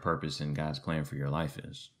 what your purpose and God's plan for your life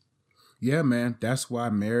is. Yeah, man. That's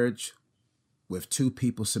why marriage with two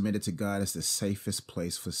people submitted to God is the safest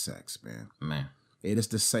place for sex, man. Man. It is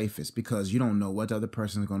the safest because you don't know what the other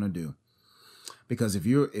person is going to do. Because if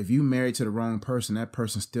you married to the wrong person, that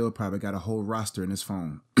person still probably got a whole roster in his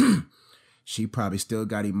phone. She probably still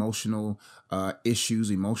got emotional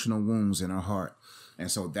issues, emotional wounds in her heart.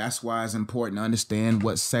 And so that's why it's important to understand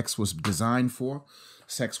what sex was designed for.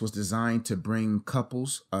 Sex was designed to bring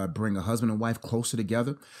couples, bring a husband and wife closer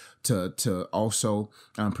together, to also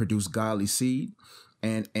produce godly seed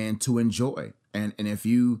and to enjoy. And if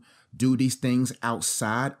you do these things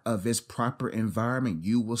outside of its proper environment,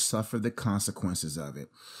 you will suffer the consequences of it.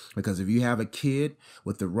 Because if you have a kid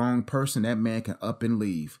with the wrong person, that man can up and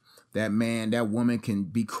leave. That woman can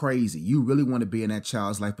be crazy. You really want to be in that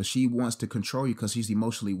child's life, but she wants to control you because she's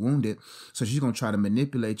emotionally wounded. So she's going to try to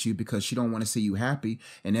manipulate you because she don't want to see you happy.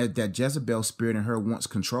 And that Jezebel spirit in her wants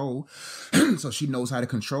control. So she knows how to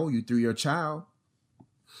control you through your child.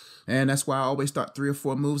 And that's why I always start 3 or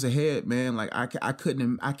 4 moves ahead, man. Like I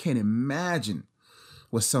can't imagine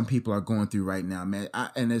what some people are going through right now, man.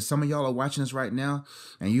 And as some of y'all are watching this right now,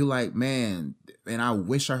 and you like, man, and I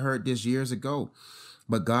wish I heard this years ago.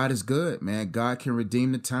 But God is good, man. God can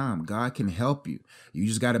redeem the time. God can help you. You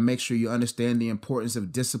just got to make sure you understand the importance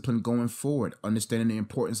of discipline going forward, understanding the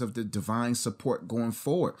importance of the divine support going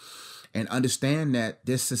forward, and understand that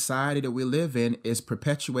this society that we live in is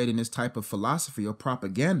perpetuating this type of philosophy or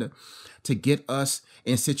propaganda to get us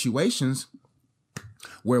in situations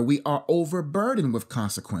where we are overburdened with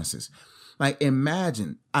consequences. Like,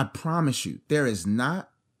 imagine, I promise you, there is not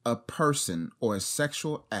a person or a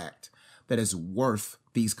sexual act that is worth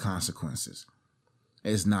these consequences.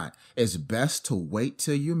 It's not. It's best to wait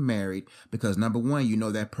till you're married because, number one, you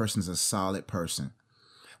know that person's a solid person.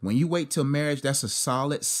 When you wait till marriage, that's a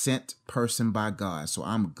solid sent person by God. So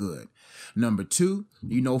I'm good. Number two,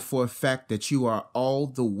 you know for a fact that you are all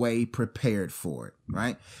the way prepared for it,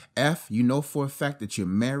 right? F, you know for a fact that you're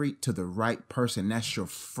married to the right person. That's your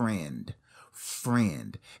friend.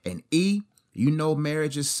 And E, you know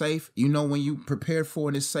marriage is safe. You know when you prepare for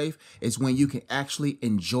it is safe, it's when you can actually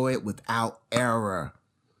enjoy it without error.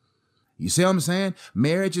 You see what I'm saying?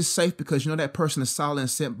 Marriage is safe because you know that person is solid and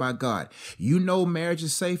sent by God. You know marriage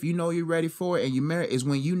is safe. You know you're ready for it. And you marry is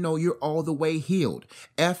when you know you're all the way healed.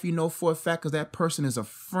 F, you know for a fact because that person is a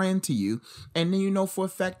friend to you. And then you know for a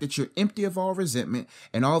fact that you're empty of all resentment.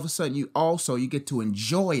 And all of a sudden you get to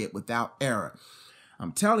enjoy it without error.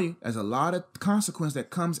 I'm telling you, there's a lot of consequence that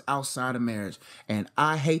comes outside of marriage. And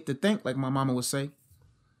I hate to think, like my mama would say,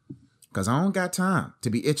 because I don't got time to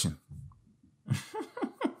be itching.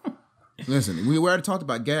 Listen, we already talked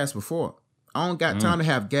about gas before. I don't got time to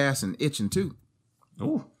have gas and itching too.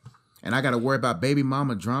 Ooh. And I got to worry about baby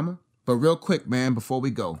mama drama. But real quick, man, before we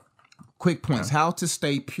go, quick points. How to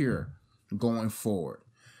stay pure going forward.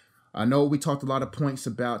 I know we talked a lot of points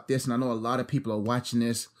about this, and I know a lot of people are watching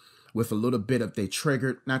this with a little bit of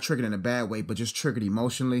not triggered in a bad way, but just triggered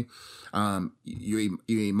emotionally. You're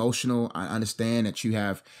emotional. I understand that you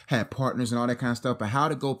have had partners and all that kind of stuff, but how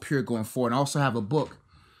to go pure going forward. And I also have a book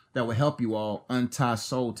that will help you all untie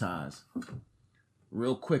soul ties.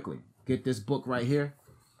 Real quickly, get this book right here.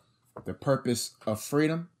 The Purpose of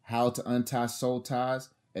Freedom, How to Untie Soul Ties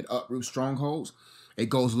and Uproot Strongholds. It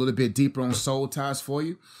goes a little bit deeper on soul ties for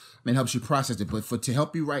you and helps you process it. But to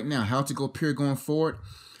help you right now, how to go pure going forward,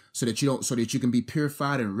 so that you can be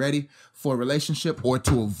purified and ready for a relationship or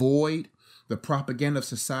to avoid the propaganda of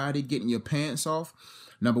society getting your pants off.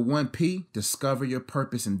 Number 1, P, discover your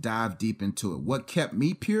purpose and dive deep into it. What kept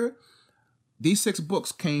me pure? These 6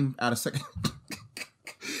 books came out of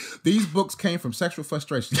These books came from sexual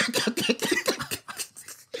frustration.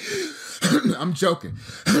 I'm joking,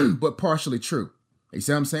 but partially true. You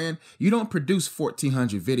see what I'm saying? You don't produce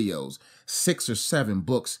 1,400 videos, 6 or 7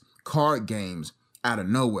 books, card games out of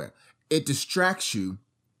nowhere. It distracts you,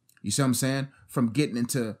 you see what I'm saying, from getting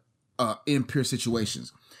into impure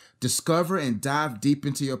situations. Discover and dive deep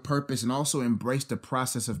into your purpose and also embrace the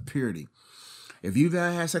process of purity. If you've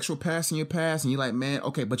had sexual past in your past and you're like, man,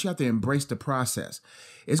 okay, but you have to embrace the process.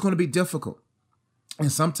 It's going to be difficult.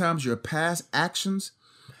 And sometimes your past actions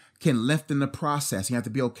can lengthen the process. You have to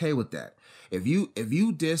be okay with that. If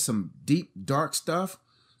you did some deep, dark stuff,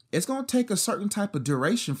 it's going to take a certain type of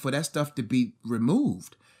duration for that stuff to be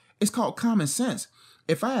removed. It's called common sense.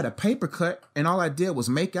 If I had a paper cut and all I did was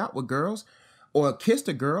make out with girls or kissed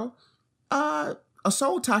a girl, a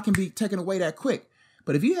soul tie can be taken away that quick.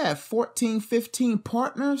 But if you have 14, 15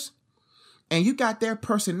 partners and you got their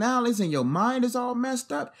personalities and your mind is all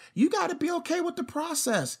messed up, you got to be okay with the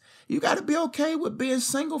process. You got to be okay with being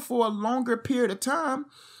single for a longer period of time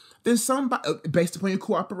than somebody, based upon your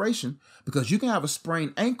cooperation, because you can have a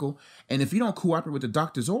sprained ankle, and if you don't cooperate with the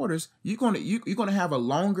doctor's orders, you're gonna have a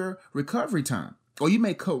longer recovery time, or you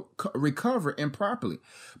may recover improperly.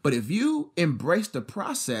 But if you embrace the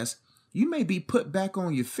process, you may be put back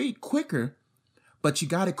on your feet quicker. But you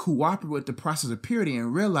got to cooperate with the process of purity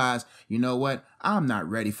and realize, you know what? I'm not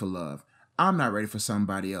ready for love. I'm not ready for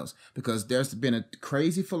somebody else, because there's been a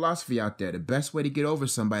crazy philosophy out there. The best way to get over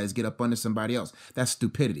somebody is get up under somebody else. That's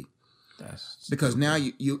stupidity. Because now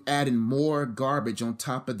you adding more garbage on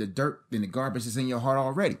top of the dirt than the garbage is in your heart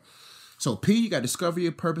already. So P, you got to discover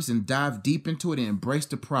your purpose and dive deep into it and embrace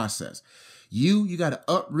the process. You got to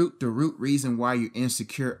uproot the root reason why you're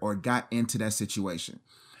insecure or got into that situation.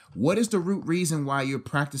 What is the root reason why you're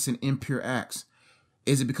practicing impure acts?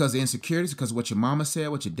 Is it because of insecurities, because of what your mama said,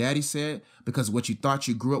 what your daddy said, because of what you thought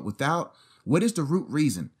you grew up without? What is the root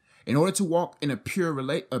reason? In order to walk in a pure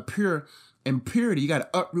impurity, you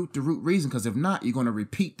got to uproot the root reason, because if not, you're going to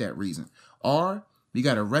repeat that reason. Or you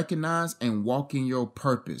got to recognize and walk in your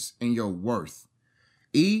purpose and your worth.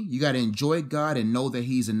 E, you got to enjoy God and know that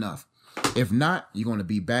he's enough. If not, you're going to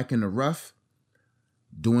be back in the rough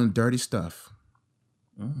doing dirty stuff.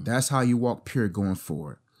 That's how you walk pure going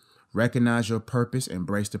forward. Recognize your purpose,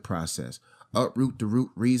 embrace the process. Uproot the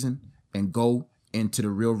root reason and go into the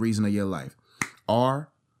real reason of your life.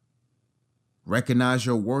 R, recognize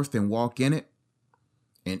your worth and walk in it.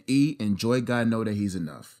 And E, enjoy God, know that he's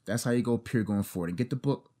enough. That's how you go pure going forward. And get the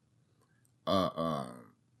book,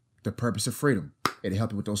 The Purpose of Freedom. It'll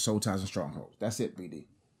help you with those soul ties and strongholds. That's it, BD.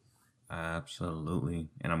 Absolutely.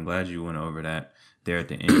 And I'm glad you went over that there at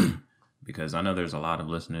the end. Because I know there's a lot of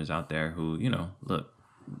listeners out there who, look,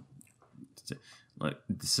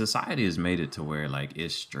 society has made it to where, like,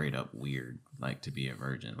 it's straight up weird, like, to be a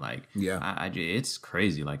virgin. Like, yeah, it's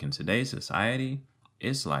crazy. Like, in today's society,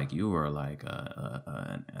 it's like you are like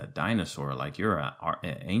a dinosaur. Like, you're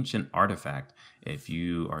an ancient artifact if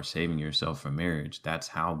you are saving yourself for marriage. That's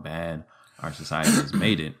how bad our society has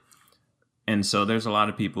made it. And so there's a lot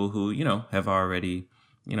of people who, have already,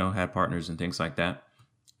 had partners and things like that.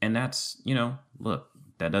 And that's, look,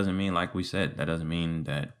 that doesn't mean, like we said, that doesn't mean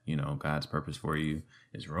that, God's purpose for you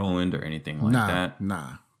is ruined or anything like that.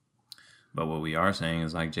 Nah. But what we are saying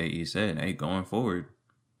is, like J.E. said, hey, going forward,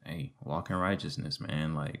 hey, walk in righteousness,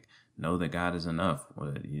 man. Like, know that God is enough.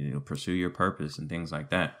 Pursue your purpose and things like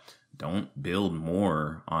that. Don't build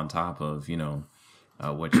more on top of,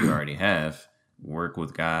 what you already have. Work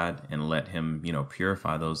with God and let him,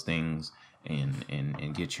 purify those things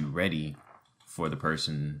and get you ready for the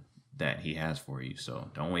person that he has for you. So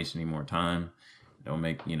don't waste any more time. Don't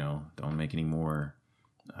make any more,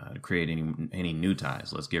 create any new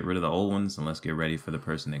ties. Let's get rid of the old ones and let's get ready for the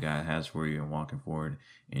person that God has for you and walking forward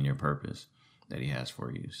in your purpose that he has for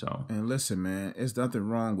you. So, and listen, man, there's nothing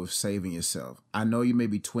wrong with saving yourself. I know you may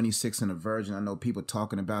be 26 and a virgin. I know people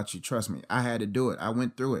talking about you. Trust me, I had to do it. I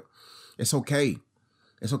went through it. It's okay.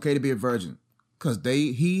 It's okay to be a virgin, because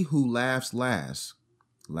he who laughs last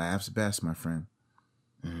laughs best, my friend.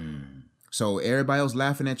 So everybody else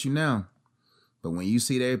laughing at you now, but when you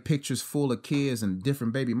see their pictures full of kids and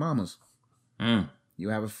different baby mamas, you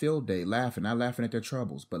have a field day laughing, not laughing at their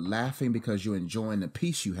troubles, but laughing because you're enjoying the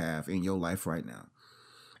peace you have in your life right now.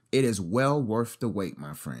 It is well worth the wait,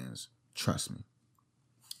 my friends. Trust me.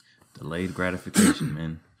 Delayed gratification,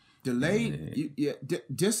 man.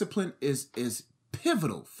 Discipline is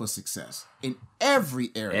pivotal for success in every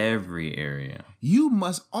area. Every area. You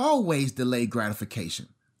must always delay gratification.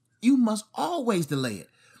 You must always delay it.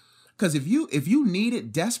 Because if you need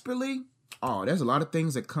it desperately, there's a lot of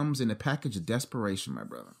things that comes in the package of desperation, my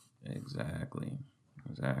brother. Exactly.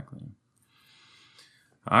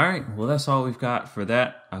 All right. Well, that's all we've got for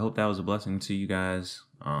that. I hope that was a blessing to you guys.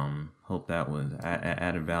 Hope that was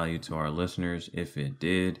added value to our listeners. If it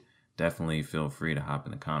did, definitely feel free to hop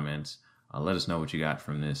in the comments. Let us know what you got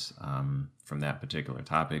from this, from that particular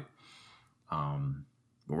topic. But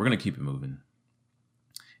we're going to keep it moving.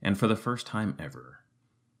 And for the first time ever,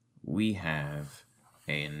 we have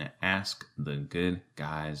an Ask the Good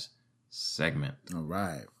Guys segment. All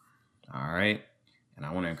right. All right. And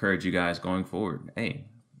I want to encourage you guys going forward. Hey,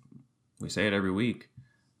 we say it every week.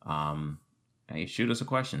 Hey, shoot us a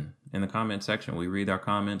question in the comment section. We read our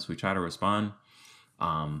comments. We try to respond.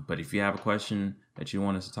 But if you have a question that you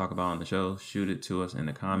want us to talk about on the show, shoot it to us in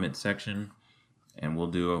the comment section, and we'll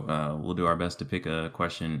do our best to pick a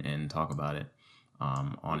question and talk about it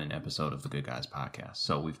on an episode of the Good Guys podcast.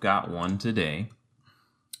 So we've got one today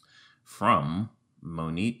from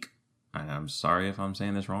Monique. And I'm sorry if I'm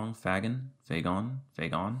saying this wrong. Fagon. I'm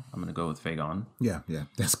going to go with Fagon. Yeah.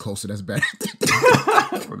 That's closer. That's better.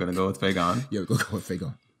 We're going to go with Fagon. Yeah, we'll go with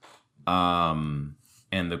Fagon.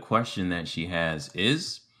 And the question that she has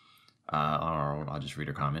is, I'll just read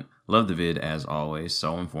her comment. Love the vid as always.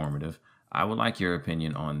 So informative. I would like your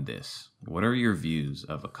opinion on this. What are your views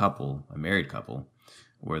of a married couple,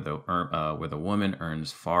 where the woman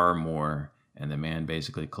earns far more and the man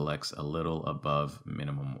basically collects a little above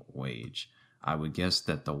minimum wage? I would guess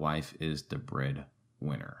that the wife is the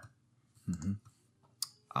breadwinner. Mm-hmm.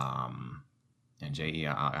 And J.E.,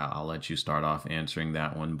 I'll let you start off answering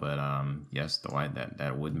that one. But yes, the wife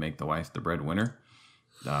that would make the wife the breadwinner.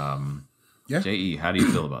 Yeah. J.E., how do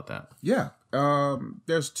you feel about that? Yeah.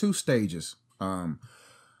 There's two stages.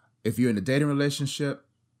 If you're in a dating relationship,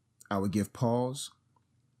 I would give pause.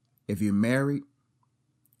 If you're married,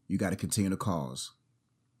 you got to continue to cause.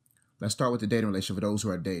 Let's start with the dating relationship for those who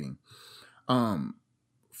are dating.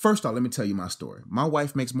 First off, let me tell you my story. My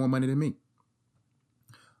wife makes more money than me.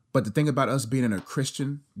 But the thing about us being in a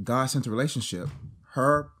Christian, God-centered relationship,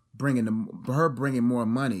 her bringing more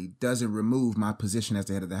money doesn't remove my position as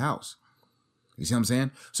the head of the house. You see what I'm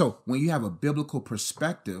saying? So when you have a biblical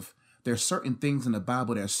perspective, there's certain things in the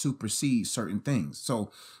Bible that supersede certain things.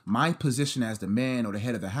 So my position as the man or the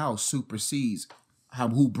head of the house supersedes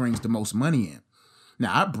who brings the most money in.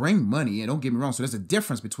 Now, I bring money in, don't get me wrong. So there's a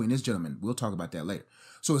difference between this gentleman. We'll talk about that later.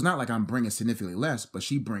 So it's not like I'm bringing significantly less, but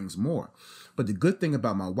she brings more. But the good thing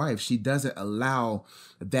about my wife, she doesn't allow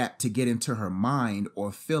that to get into her mind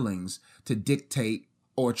or feelings to dictate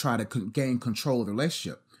or try to gain control of the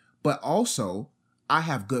relationship. But also, I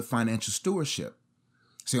have good financial stewardship.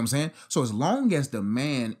 See what I'm saying? So as long as the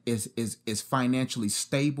man is financially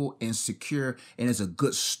stable and secure and is a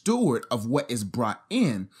good steward of what is brought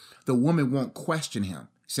in, the woman won't question him.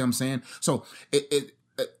 See what I'm saying? So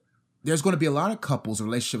there's going to be a lot of couples,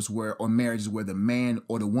 relationships or marriages where the man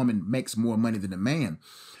or the woman makes more money than the man.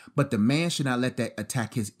 But the man should not let that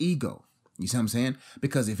attack his ego. You see what I'm saying?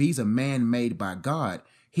 Because if he's a man made by God,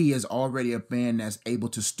 he is already a man that's able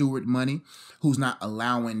to steward money, who's not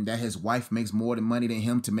allowing that his wife makes more money than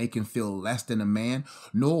him to make him feel less than a man,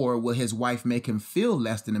 nor will his wife make him feel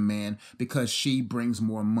less than a man because she brings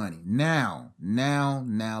more money. Now,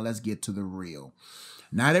 let's get to the real.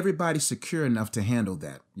 Not everybody's secure enough to handle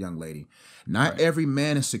that, young lady. Not every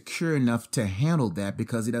man is secure enough to handle that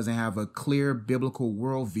because he doesn't have a clear biblical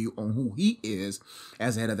worldview on who he is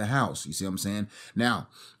as head of the house. You see what I'm saying? Now,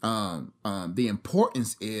 the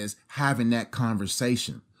importance is having that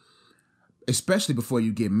conversation, especially before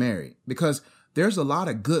you get married, because there's a lot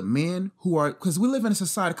of good men because we live in a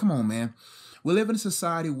society. Come on, man. We live in a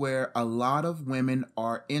society where a lot of women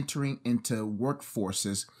are entering into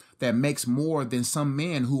workforces that makes more than some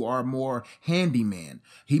men who are more handyman.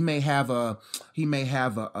 He may have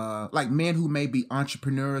like men who may be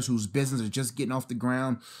entrepreneurs whose business is just getting off the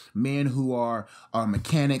ground, men who are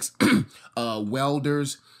mechanics,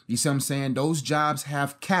 welders. You see what I'm saying? Those jobs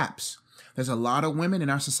have caps. There's a lot of women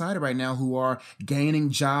in our society right now who are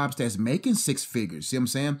gaining jobs that's making six figures. See what I'm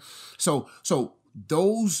saying? So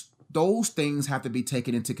those things have to be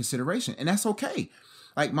taken into consideration, and that's okay.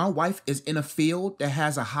 Like my wife is in a field that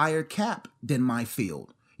has a higher cap than my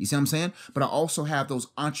field. You see what I'm saying? But I also have those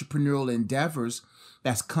entrepreneurial endeavors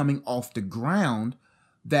that's coming off the ground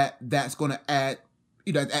that's going to add,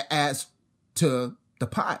 that adds to the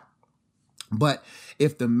pot. But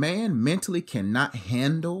if the man mentally cannot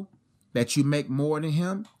handle that you make more than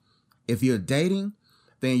him, if you're dating,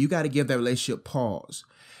 then you got to give that relationship pause.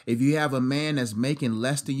 If you have a man that's making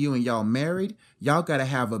less than you and y'all married, y'all got to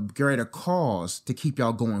have a greater cause to keep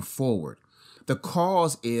y'all going forward. The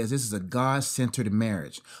cause is this is a God-centered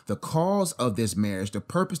marriage. The cause of this marriage, the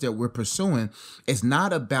purpose that we're pursuing, is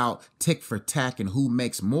not about tick for tack and who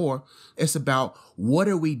makes more. It's about what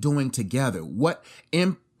are we doing together? What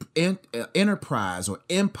enterprise or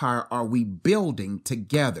empire are we building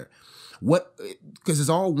together? What, because it's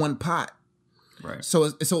all one pot. Right.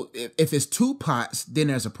 So if it's two pots, then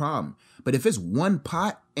there's a problem. But if it's one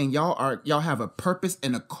pot and y'all have a purpose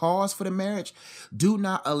and a cause for the marriage, do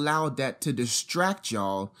not allow that to distract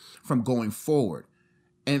y'all from going forward.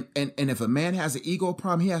 And if a man has an ego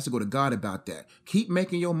problem, he has to go to God about that. Keep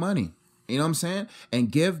making your money. You know what I'm saying?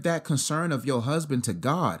 And give that concern of your husband to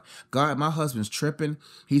God. God, my husband's tripping.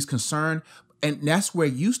 He's concerned. And that's where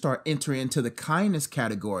you start entering into the kindness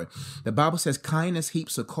category. The Bible says kindness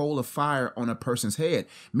heaps a coal of fire on a person's head,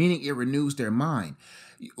 meaning it renews their mind.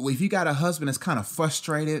 If you got a husband that's kind of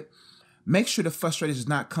frustrated, make sure the frustration is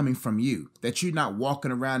not coming from you, that you're not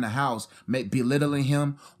walking around the house belittling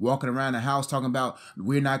him, walking around the house talking about,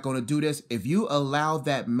 we're not going to do this. If you allow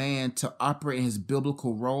that man to operate in his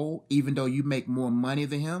biblical role, even though you make more money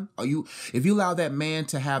than him, if you allow that man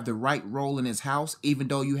to have the right role in his house, even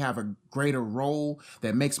though you have a greater role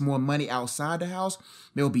that makes more money outside the house,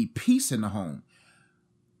 there will be peace in the home.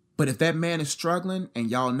 But if that man is struggling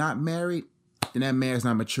and y'all not married, then that man's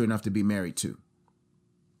not mature enough to be married to.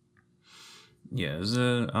 Yeah,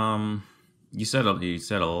 you said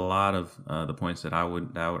a lot of the points that I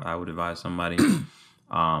would advise somebody.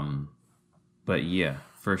 But yeah,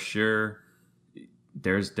 for sure,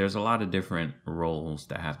 there's a lot of different roles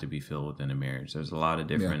that have to be filled within a marriage. There's a lot of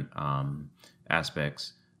different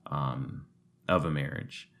aspects of a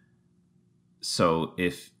marriage. So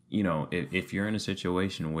if you're in a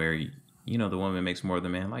situation where the woman makes more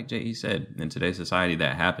than the man, like J.E. said, in today's society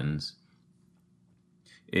that happens.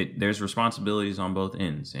 There's responsibilities on both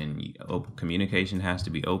ends, and communication has to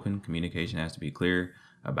be open. Communication has to be clear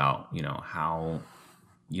about, how,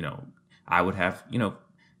 I would have,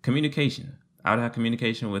 communication. I would have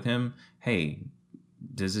communication with him. Hey,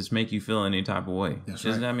 does this make you feel any type of way? That's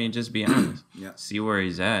right. I mean, just be honest. Yeah. See where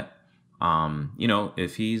he's at.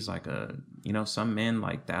 If he's like some men,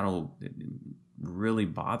 like, that'll really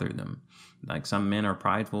bother them. Like, some men are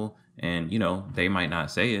prideful, and they might not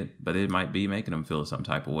say it, but it might be making them feel some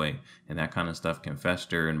type of way, and that kind of stuff can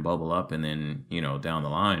fester and bubble up, and then down the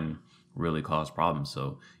line really cause problems.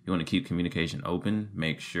 So you want to keep communication open,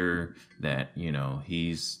 make sure that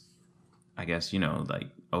he's, I guess, like,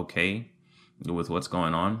 okay with what's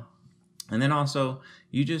going on. And then also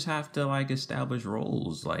you just have to, like, establish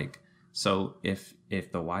roles. Like, so if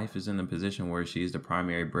the wife is in the position where she's the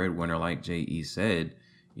primary breadwinner, like J.E. said,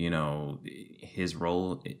 his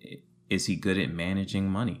role, is he good at managing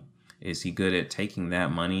money? Is he good at taking that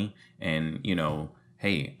money and,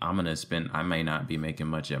 hey, I may not be making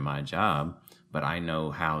much at my job, but I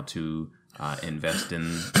know how to invest in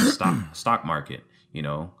the stock market.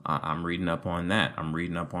 I'm reading up on that. I'm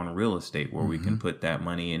reading up on real estate where we can put that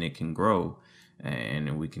money and it can grow,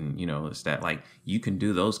 and we can, it's that, like, you can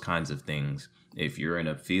do those kinds of things if you're in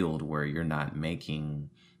a field where you're not making,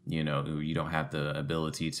 you don't have the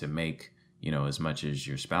ability to make, as much as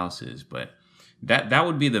your spouse is. But that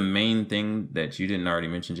would be the main thing that you didn't already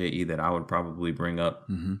mention, J.E., that I would probably bring up,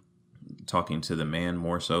 talking to the man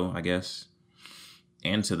more so, I guess,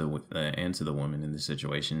 and to the woman in this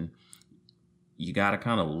situation. You got to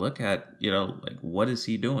kind of look at, like, what is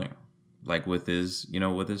he doing, like, with his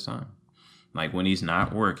time, like, when he's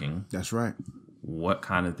not working. That's right. What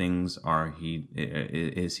kind of things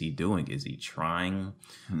is he doing? Is he trying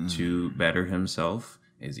to better himself?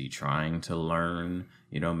 Is he trying to learn,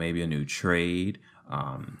 maybe a new trade?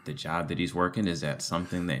 The job that he's working, is that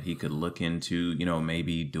something that he could look into,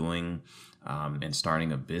 maybe doing and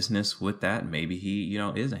starting a business with that? Maybe he,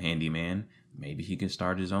 is a handyman. Maybe he could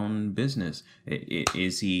start his own business.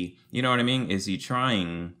 Is he, what I mean? Is he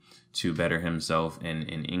trying to better himself and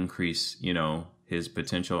increase, his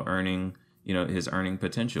potential earning, his earning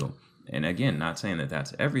potential? And again, not saying that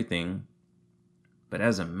that's everything, but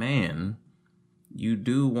as a man, you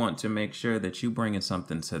do want to make sure that you bringing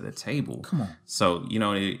something to the table. Come on. So,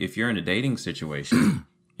 if you're in a dating situation,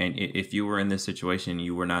 and if you were in this situation,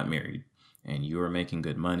 you were not married, and you are making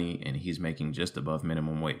good money, and he's making just above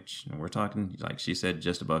minimum wage, and we're talking, like she said,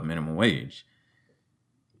 just above minimum wage,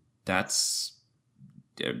 that's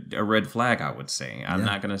a red flag, I would say. I'm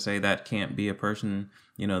not going to say that can't be a person,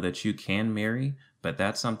 that you can marry, but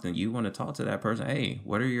that's something you want to talk to that person. Hey,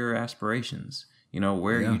 what are your aspirations?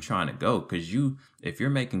 Where are you trying to go? Because if you're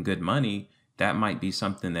making good money, that might be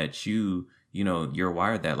something that you're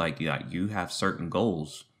wired that, like, you have certain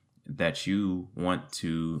goals that you want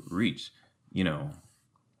to reach,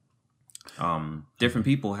 Different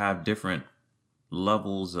people have different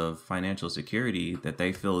levels of financial security that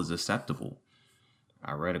they feel is acceptable.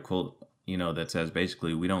 I read a quote, that says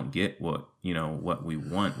basically we don't get what we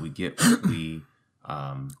want, we get what we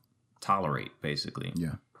tolerate, basically.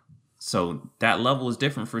 Yeah. So that level is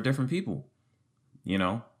different for different people.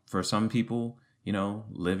 For some people,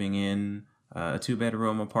 living in a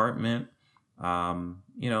 2-bedroom apartment, in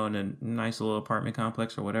a nice little apartment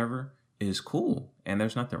complex or whatever is cool. And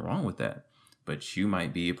there's nothing wrong with that. But you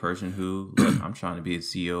might be a person who, look, I'm trying to be the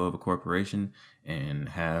CEO of a corporation and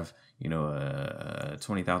have, a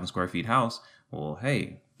 20,000 square feet house. Well,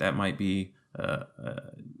 hey, that might be a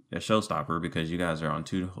showstopper because you guys are on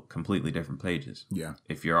two completely different pages. Yeah.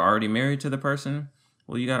 If you're already married to the person,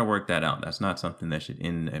 well, you got to work that out. That's not something that should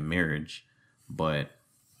end a marriage, but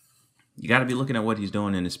you got to be looking at what he's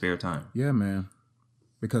doing in his spare time. Yeah, man.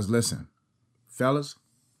 Because listen, fellas,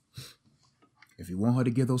 if you want her to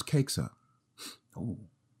give those cakes up,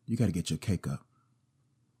 you got to get your cake up.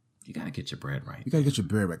 You got to get your bread right. You got to get your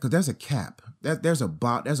bread right. Because there's a cap. There's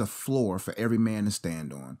a floor for every man to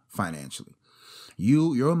stand on financially.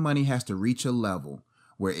 Your money has to reach a level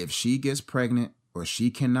where if she gets pregnant or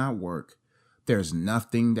she cannot work, there's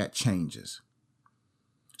nothing that changes.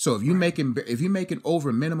 So if you're making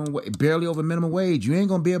over minimum, barely over minimum wage, you ain't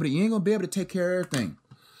gonna be able to take care of everything.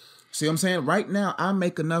 See what I'm saying? Right now, I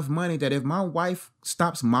make enough money that if my wife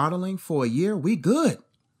stops modeling for a year, we good.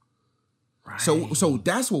 Right. So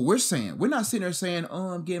that's what we're saying. We're not sitting there saying,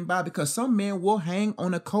 I'm getting by, because some men will hang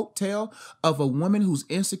on a coattail of a woman who's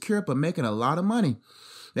insecure but making a lot of money.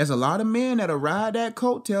 There's a lot of men that'll ride that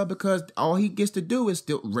coattail because all he gets to do is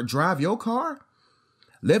still drive your car,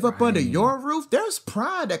 live up under your roof. There's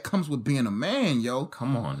pride that comes with being a man, yo.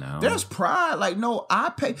 Come on now. There's pride. Like, no, I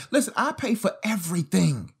pay for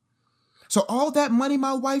everything. So all that money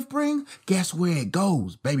my wife brings, guess where it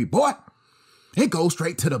goes, baby boy? It goes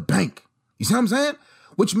straight to the bank. You see what I'm saying?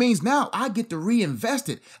 Which means now I get to reinvest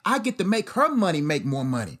it. I get to make her money make more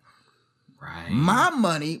money. Right. My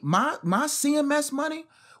money, my CMS money,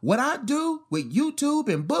 what I do with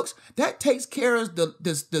YouTube and books, that takes care of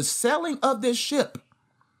the selling of this ship.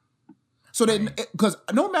 So that, because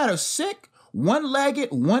no matter sick, one-legged,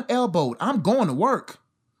 one-elbowed, I'm going to work.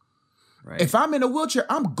 Right. If I'm in a wheelchair,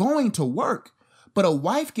 I'm going to work. But a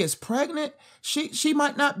wife gets pregnant, she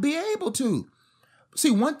might not be able to. See,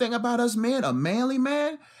 one thing about us men, a manly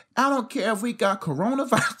man, I don't care if we got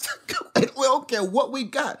coronavirus. We don't care what we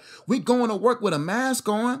got. We going to work with a mask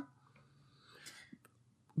on.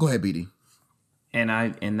 Go ahead, BD.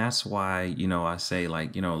 And that's why, I say,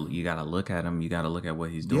 like, you got to look at him. You got to look at what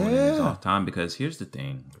he's doing in his off time, because here's the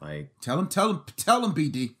thing. Like, tell him,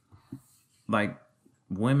 BD. Like,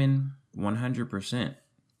 women 100%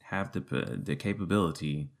 have the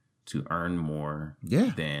capability to earn more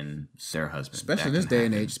than their husband. Especially in this day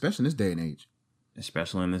and age. Especially in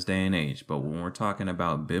this day and age. But when we're talking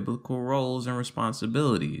about biblical roles and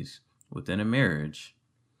responsibilities within a marriage,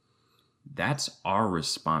 that's our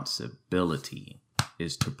responsibility,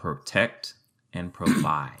 is to protect and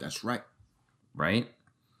provide. That's right. Right?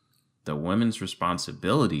 The women's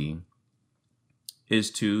responsibility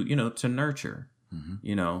is to nurture,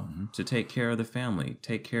 to take care of the family,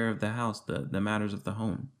 take care of the house, the matters of the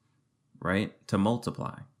home, right? To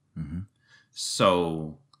multiply. Mm-hmm.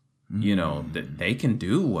 So, that they can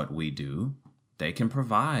do what we do. They can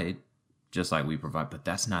provide just like we provide, but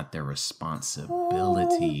that's not their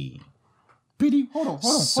responsibility. BD, hold on.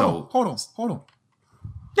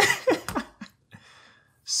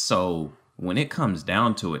 So when it comes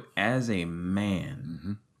down to it, as a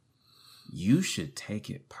man, you should take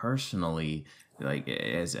it personally, like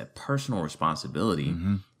as a personal responsibility.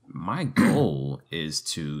 Mm-hmm. My goal is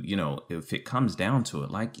to, if it comes down to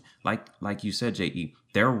it, like you said, J.E.,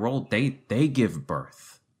 their role, they give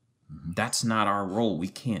birth. Mm-hmm. That's not our role. We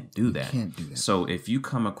can't do that. So if you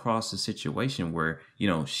come across a situation where,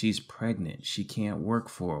 she's pregnant, she can't work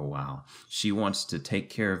for a while, she wants to take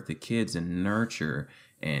care of the kids and nurture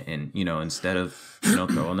and instead of,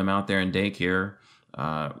 throwing them out there in daycare,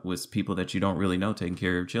 with people that you don't really know taking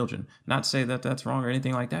care of children. Not to say that that's wrong or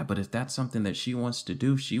anything like that, but if that's something that she wants to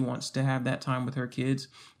do, she wants to have that time with her kids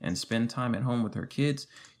and spend time at home with her kids,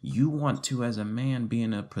 you want to, as a man, be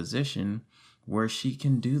in a position where she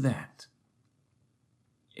can do that.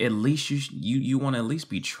 At least you want to at least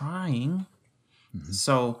be trying. Mm-hmm.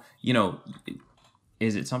 So,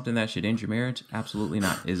 is it something that should end your marriage? Absolutely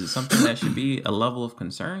not. Is it something that should be a level of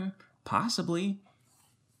concern? Possibly.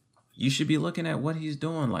 You should be looking at what he's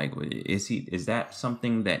doing. Like, is that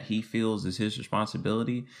something that he feels is his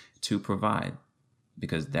responsibility to provide?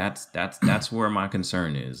 because that's where my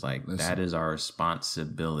concern is. Like, Listen, that is our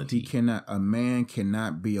responsibility. a man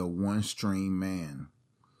cannot be a one-stream man.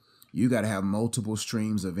 You got to have multiple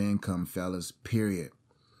streams of income, fellas, period.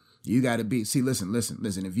 You got to be,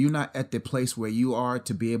 listen. If you're not at the place where you are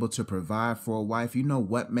to be able to provide for a wife, you know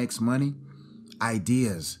what makes money?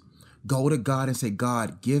 Ideas. Go to God and say,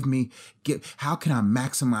 God, how can I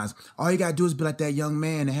maximize? All you got to do is be like that young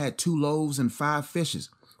man that had 2 loaves and 5 fishes.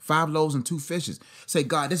 5 loaves and 2 fishes. Say,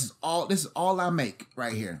 God, this is all I make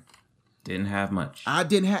right here. Didn't have much.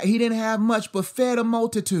 He didn't have much, but fed a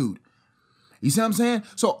multitude. You see what I'm saying?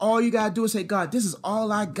 So all you got to do is say, God, this is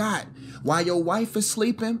all I got. While your wife is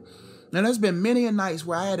sleeping. Now, there's been many a nights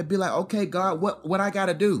where I had to be like, okay, God, what I got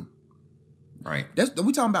to do? Right.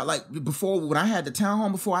 We talking about like before, when I had the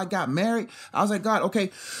townhome before I got married. I was like, God,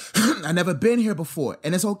 okay, I never been here before.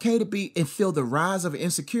 And it's okay to be and feel the rise of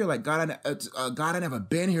insecure. Like, God, I never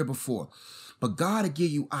been here before. But God will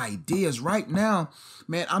give you ideas right now.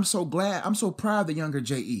 Man, I'm so glad. I'm so proud of the younger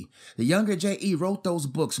J.E. The younger J.E. wrote those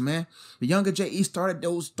books, man. The younger J.E. started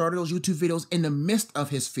those YouTube videos in the midst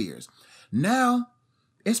of his fears. Now,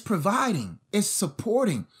 it's providing. It's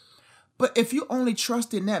supporting. But if you only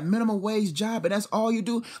trust in that minimum wage job and that's all you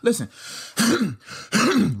do, listen,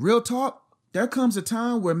 real talk, there comes a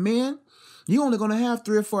time where, men, you're only going to have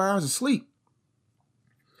 3 or 4 hours of sleep.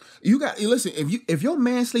 Listen, if your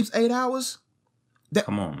man sleeps 8 hours,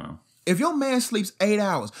 come on now. If your man sleeps 8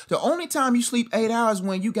 hours, the only time you sleep 8 hours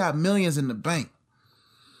when you got millions in the bank.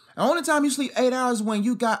 The only time you sleep 8 hours when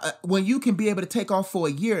you can be able to take off for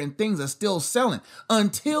a year and things are still selling.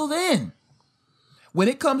 Until then, when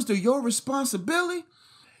it comes to your responsibility,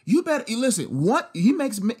 you better listen. What he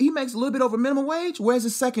makes a little bit over minimum wage. Where's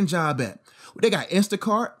his second job at? They got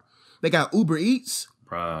Instacart, they got Uber Eats.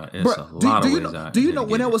 Bruh, it's a lot of ways out. Do you know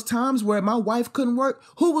when there was times where my wife couldn't work?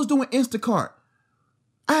 Who was doing Instacart?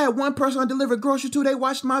 I had one person I delivered groceries to. They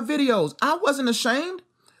watched my videos. I wasn't ashamed.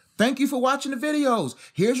 Thank you for watching the videos.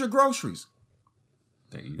 Here's your groceries.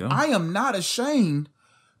 There you go. I am not ashamed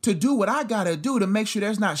to do what I got to do to make sure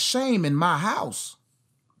there's not shame in my house.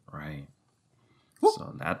 Right. Woo.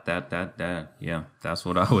 So yeah, that's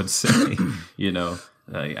what I would say. You know,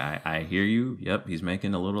 I hear you. Yep, he's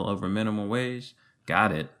making a little over minimum wage.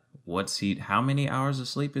 Got it. How many hours of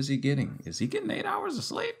sleep is he getting? Is he getting 8 hours of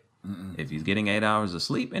sleep? Mm-mm. If he's getting 8 hours of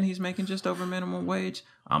sleep and he's making just over minimum wage,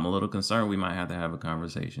 I'm a little concerned. We might have to have a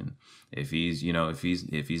conversation. If he's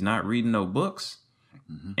not reading no books,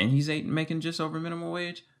 mm-hmm. and he's making just over minimum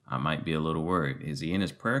wage, I might be a little worried. Is he in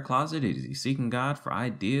his prayer closet? Is he seeking God for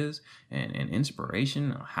ideas and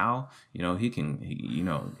inspiration on how, he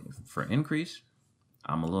can for increase?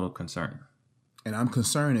 I'm a little concerned. And I'm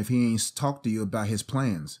concerned if he ain't talked to you about his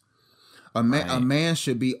plans. A man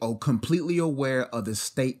should be completely aware of the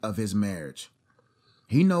state of his marriage.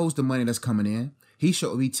 He knows the money that's coming in. He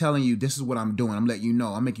should be telling you, this is what I'm doing. I'm letting you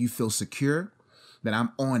know. I'm making you feel secure that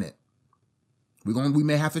I'm on it. We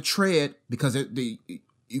may have to tread because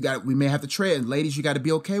we may have to tread. Ladies, you got to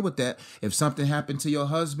be okay with that. If something happened to your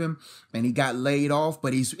husband and he got laid off,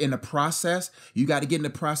 but he's in the process, you got to get in the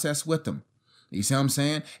process with him. You see what I'm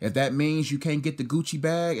saying? If that means you can't get the Gucci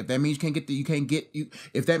bag, if that means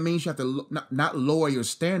if that means you have to not lower your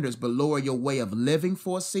standards, but lower your way of living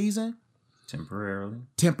for a season.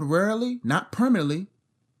 Temporarily, not permanently,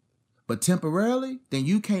 but temporarily, then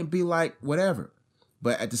you can't be like whatever.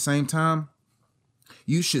 But at the same time,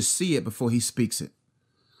 you should see it before he speaks it.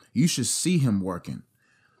 You should see him working.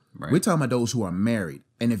 Right. We're talking about those who are married.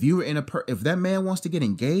 And if you were if that man wants to get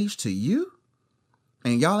engaged to you,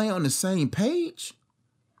 and y'all ain't on the same page,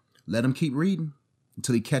 let him keep reading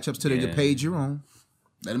until he catch up to the page you're on.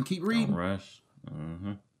 Let him keep reading. Don't rush.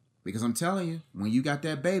 Mm-hmm. Because I'm telling you, when you got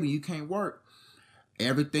that baby, you can't work.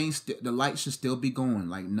 Everything, the light should still be going,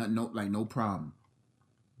 no problem.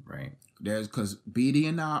 Right. Because BD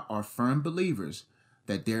and I are firm believers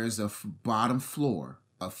that there's a bottom floor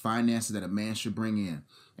of finances that a man should bring in,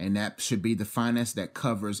 and that should be the finance that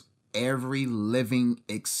covers every living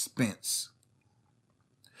expense.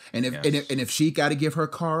 And if she got to give her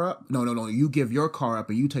car up, no, you give your car up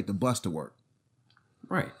and you take the bus to work.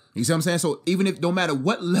 Right. You see what I'm saying? So even if no matter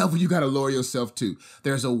what level you got to lower yourself to,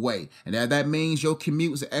 there's a way. And that means your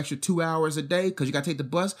commute is an extra 2 hours a day because you got to take the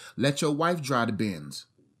bus. Let your wife drive the Benz.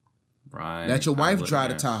 Right. Let your wife drive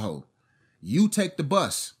the Tahoe. You take the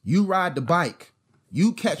bus. You ride the bike.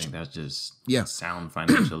 You catch. I think that's just sound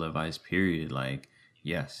financial advice, period. Like,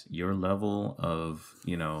 yes, your level of,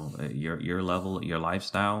 your level, your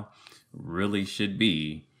lifestyle really should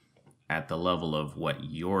be at the level of what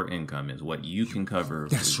your income is, what you can cover.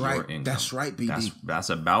 That's right. Your income. That's right, BD. That's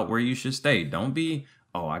about where you should stay. Don't be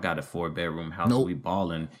oh, I got a 4-bedroom house. Nope. We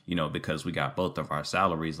balling, because we got both of our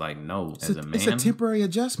salaries. Like, no, as a man, it's a temporary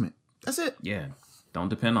adjustment. That's it. Yeah. Don't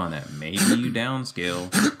depend on that. Maybe you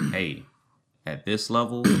downscale. Hey, at this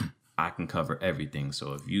level, I can cover everything.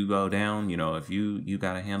 So if you go down, if you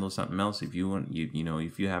got to handle something else, if you want,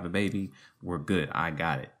 if you have a baby, we're good. I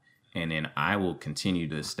got it. And then I will continue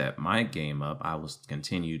to step my game up. I will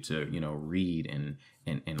continue to, read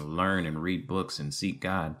and learn and read books and seek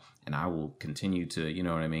God. And I will continue to,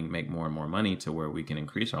 make more and more money to where we can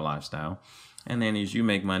increase our lifestyle. And then as you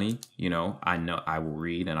make money, I know I will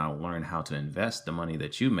read and I'll learn how to invest the money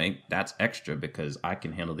that you make. That's extra because I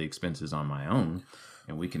can handle the expenses on my own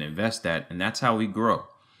and we can invest that. And that's how we grow.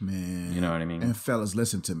 Man. You know what I mean? And fellas,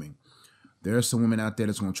 listen to me. There are some women out there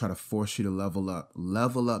that's going to try to force you to level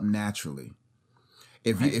up naturally.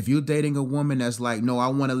 If you're dating a woman that's like, no, I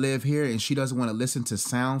want to live here, and she doesn't want to listen to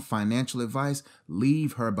sound financial advice,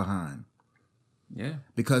 leave her behind. Yeah.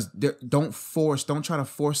 Because don't try to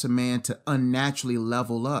force a man to unnaturally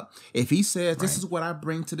level up. If he says, this is what I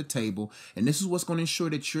bring to the table, and this is what's going to ensure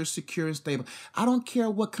that you're secure and stable. I don't care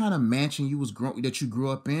what kind of mansion that you grew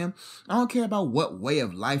up in. I don't care about what way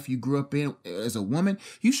of life you grew up in as a woman.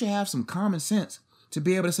 You should have some common sense to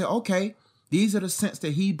be able to say, okay, these are the sense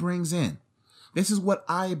that he brings in. This is what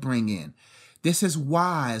I bring in. This is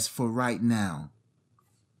wise for right now.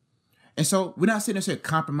 And so we're not sitting there saying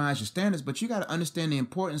compromise your standards, but you got to understand the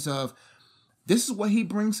importance of this is what he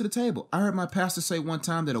brings to the table. I heard my pastor say one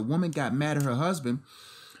time that a woman got mad at her husband,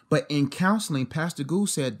 but in counseling, Pastor Gould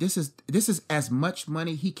said this is as much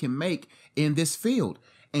money he can make in this field.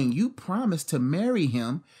 And you promised to marry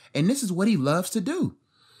him, and this is what he loves to do.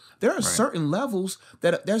 There are certain levels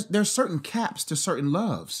that there's certain caps to certain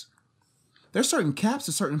loves. There's certain caps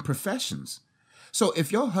to certain professions. So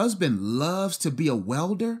if your husband loves to be a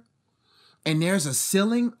welder, and there's a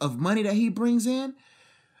ceiling of money that he brings in,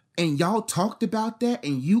 and y'all talked about that,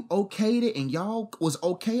 and you okayed it, and y'all was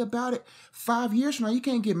okay about it, 5 years from now, you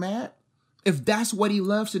can't get mad. If that's what he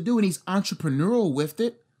loves to do, and he's entrepreneurial with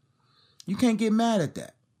it, you can't get mad at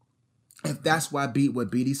that. If that's why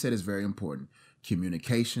what BD said is very important.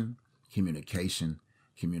 Communication, communication,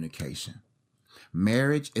 communication.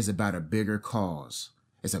 Marriage is about a bigger cause.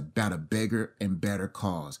 It's about a bigger and better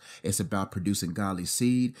cause. It's about producing godly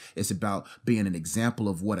seed. It's about being an example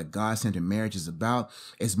of what a God-centered marriage is about.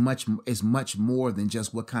 It's much more than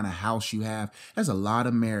just what kind of house you have. There's a lot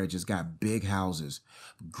of marriages got big houses,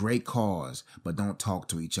 great cars, but don't talk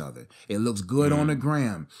to each other. It looks good on the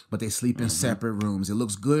gram, but they sleep in separate rooms. It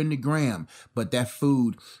looks good in the gram, but that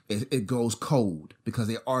food, it goes cold because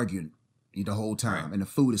they're arguing the whole time, and the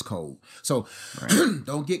food is cold. So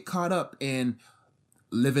don't get caught up in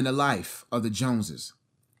living the life of the Joneses,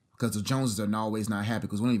 because the Joneses are always not happy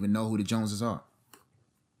because we don't even know who the Joneses are.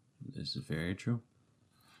 This is very true.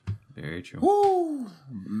 Very true. Woo!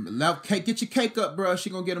 Now, get your cake up, bro. She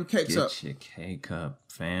gonna get them cakes up. Get your cake up,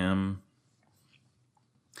 fam.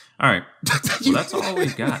 All right. Well, that's all we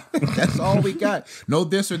got. That's all we got. No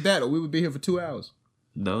this or that, or we would be here for 2 hours.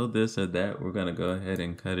 No this or that. We're gonna go ahead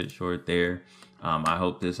and cut it short there. I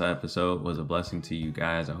hope this episode was a blessing to you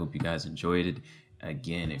guys. I hope you guys enjoyed it.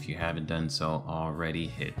 Again, if you haven't done so already,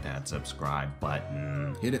 hit that subscribe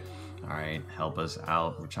button. Hit it. All right, help us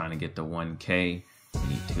out. We're trying to get to 1K. We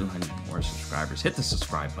need 200 more subscribers. Hit the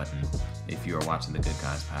subscribe button if you are watching the Good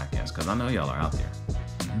Guys podcast, because I know y'all are out there.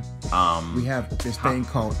 Mm-hmm. We have this thing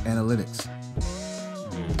called analytics.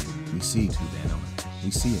 We see it.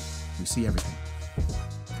 We see it. We see everything.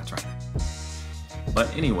 That's right.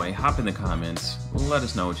 But anyway, hop in the comments. Let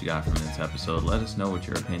us know what you got from this episode. Let us know what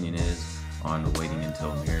your opinion is on the waiting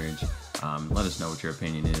until marriage. Let us know what your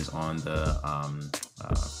opinion is on the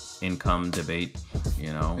income debate.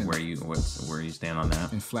 Where you stand on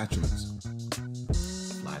that. And flatulence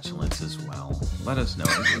as well. Let us know.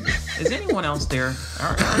 Is anyone else there?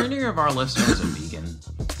 Are any of our listeners a vegan?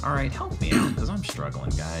 All right, help me out because I'm struggling,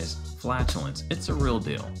 guys. Flatulence, it's a real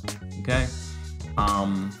deal. Okay.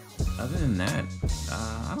 Other than that,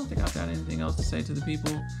 I don't think I've got anything else to say to the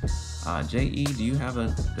people. J.E., do you have a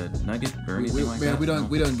nugget or anything like that?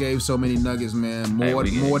 We done gave so many nuggets, man. More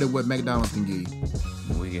than what McDonald's can give.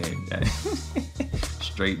 We gave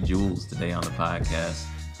straight jewels today on the podcast.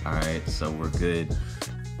 All right, so we're good.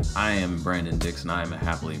 I am Brandon Dixon. I am a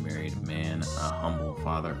happily married man, a humble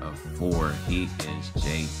father of 4. He is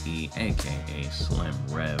J.E., a.k.a. Slim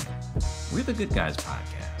Rev. We're the Good Guys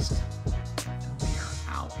Podcast. And we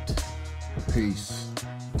are out. Peace.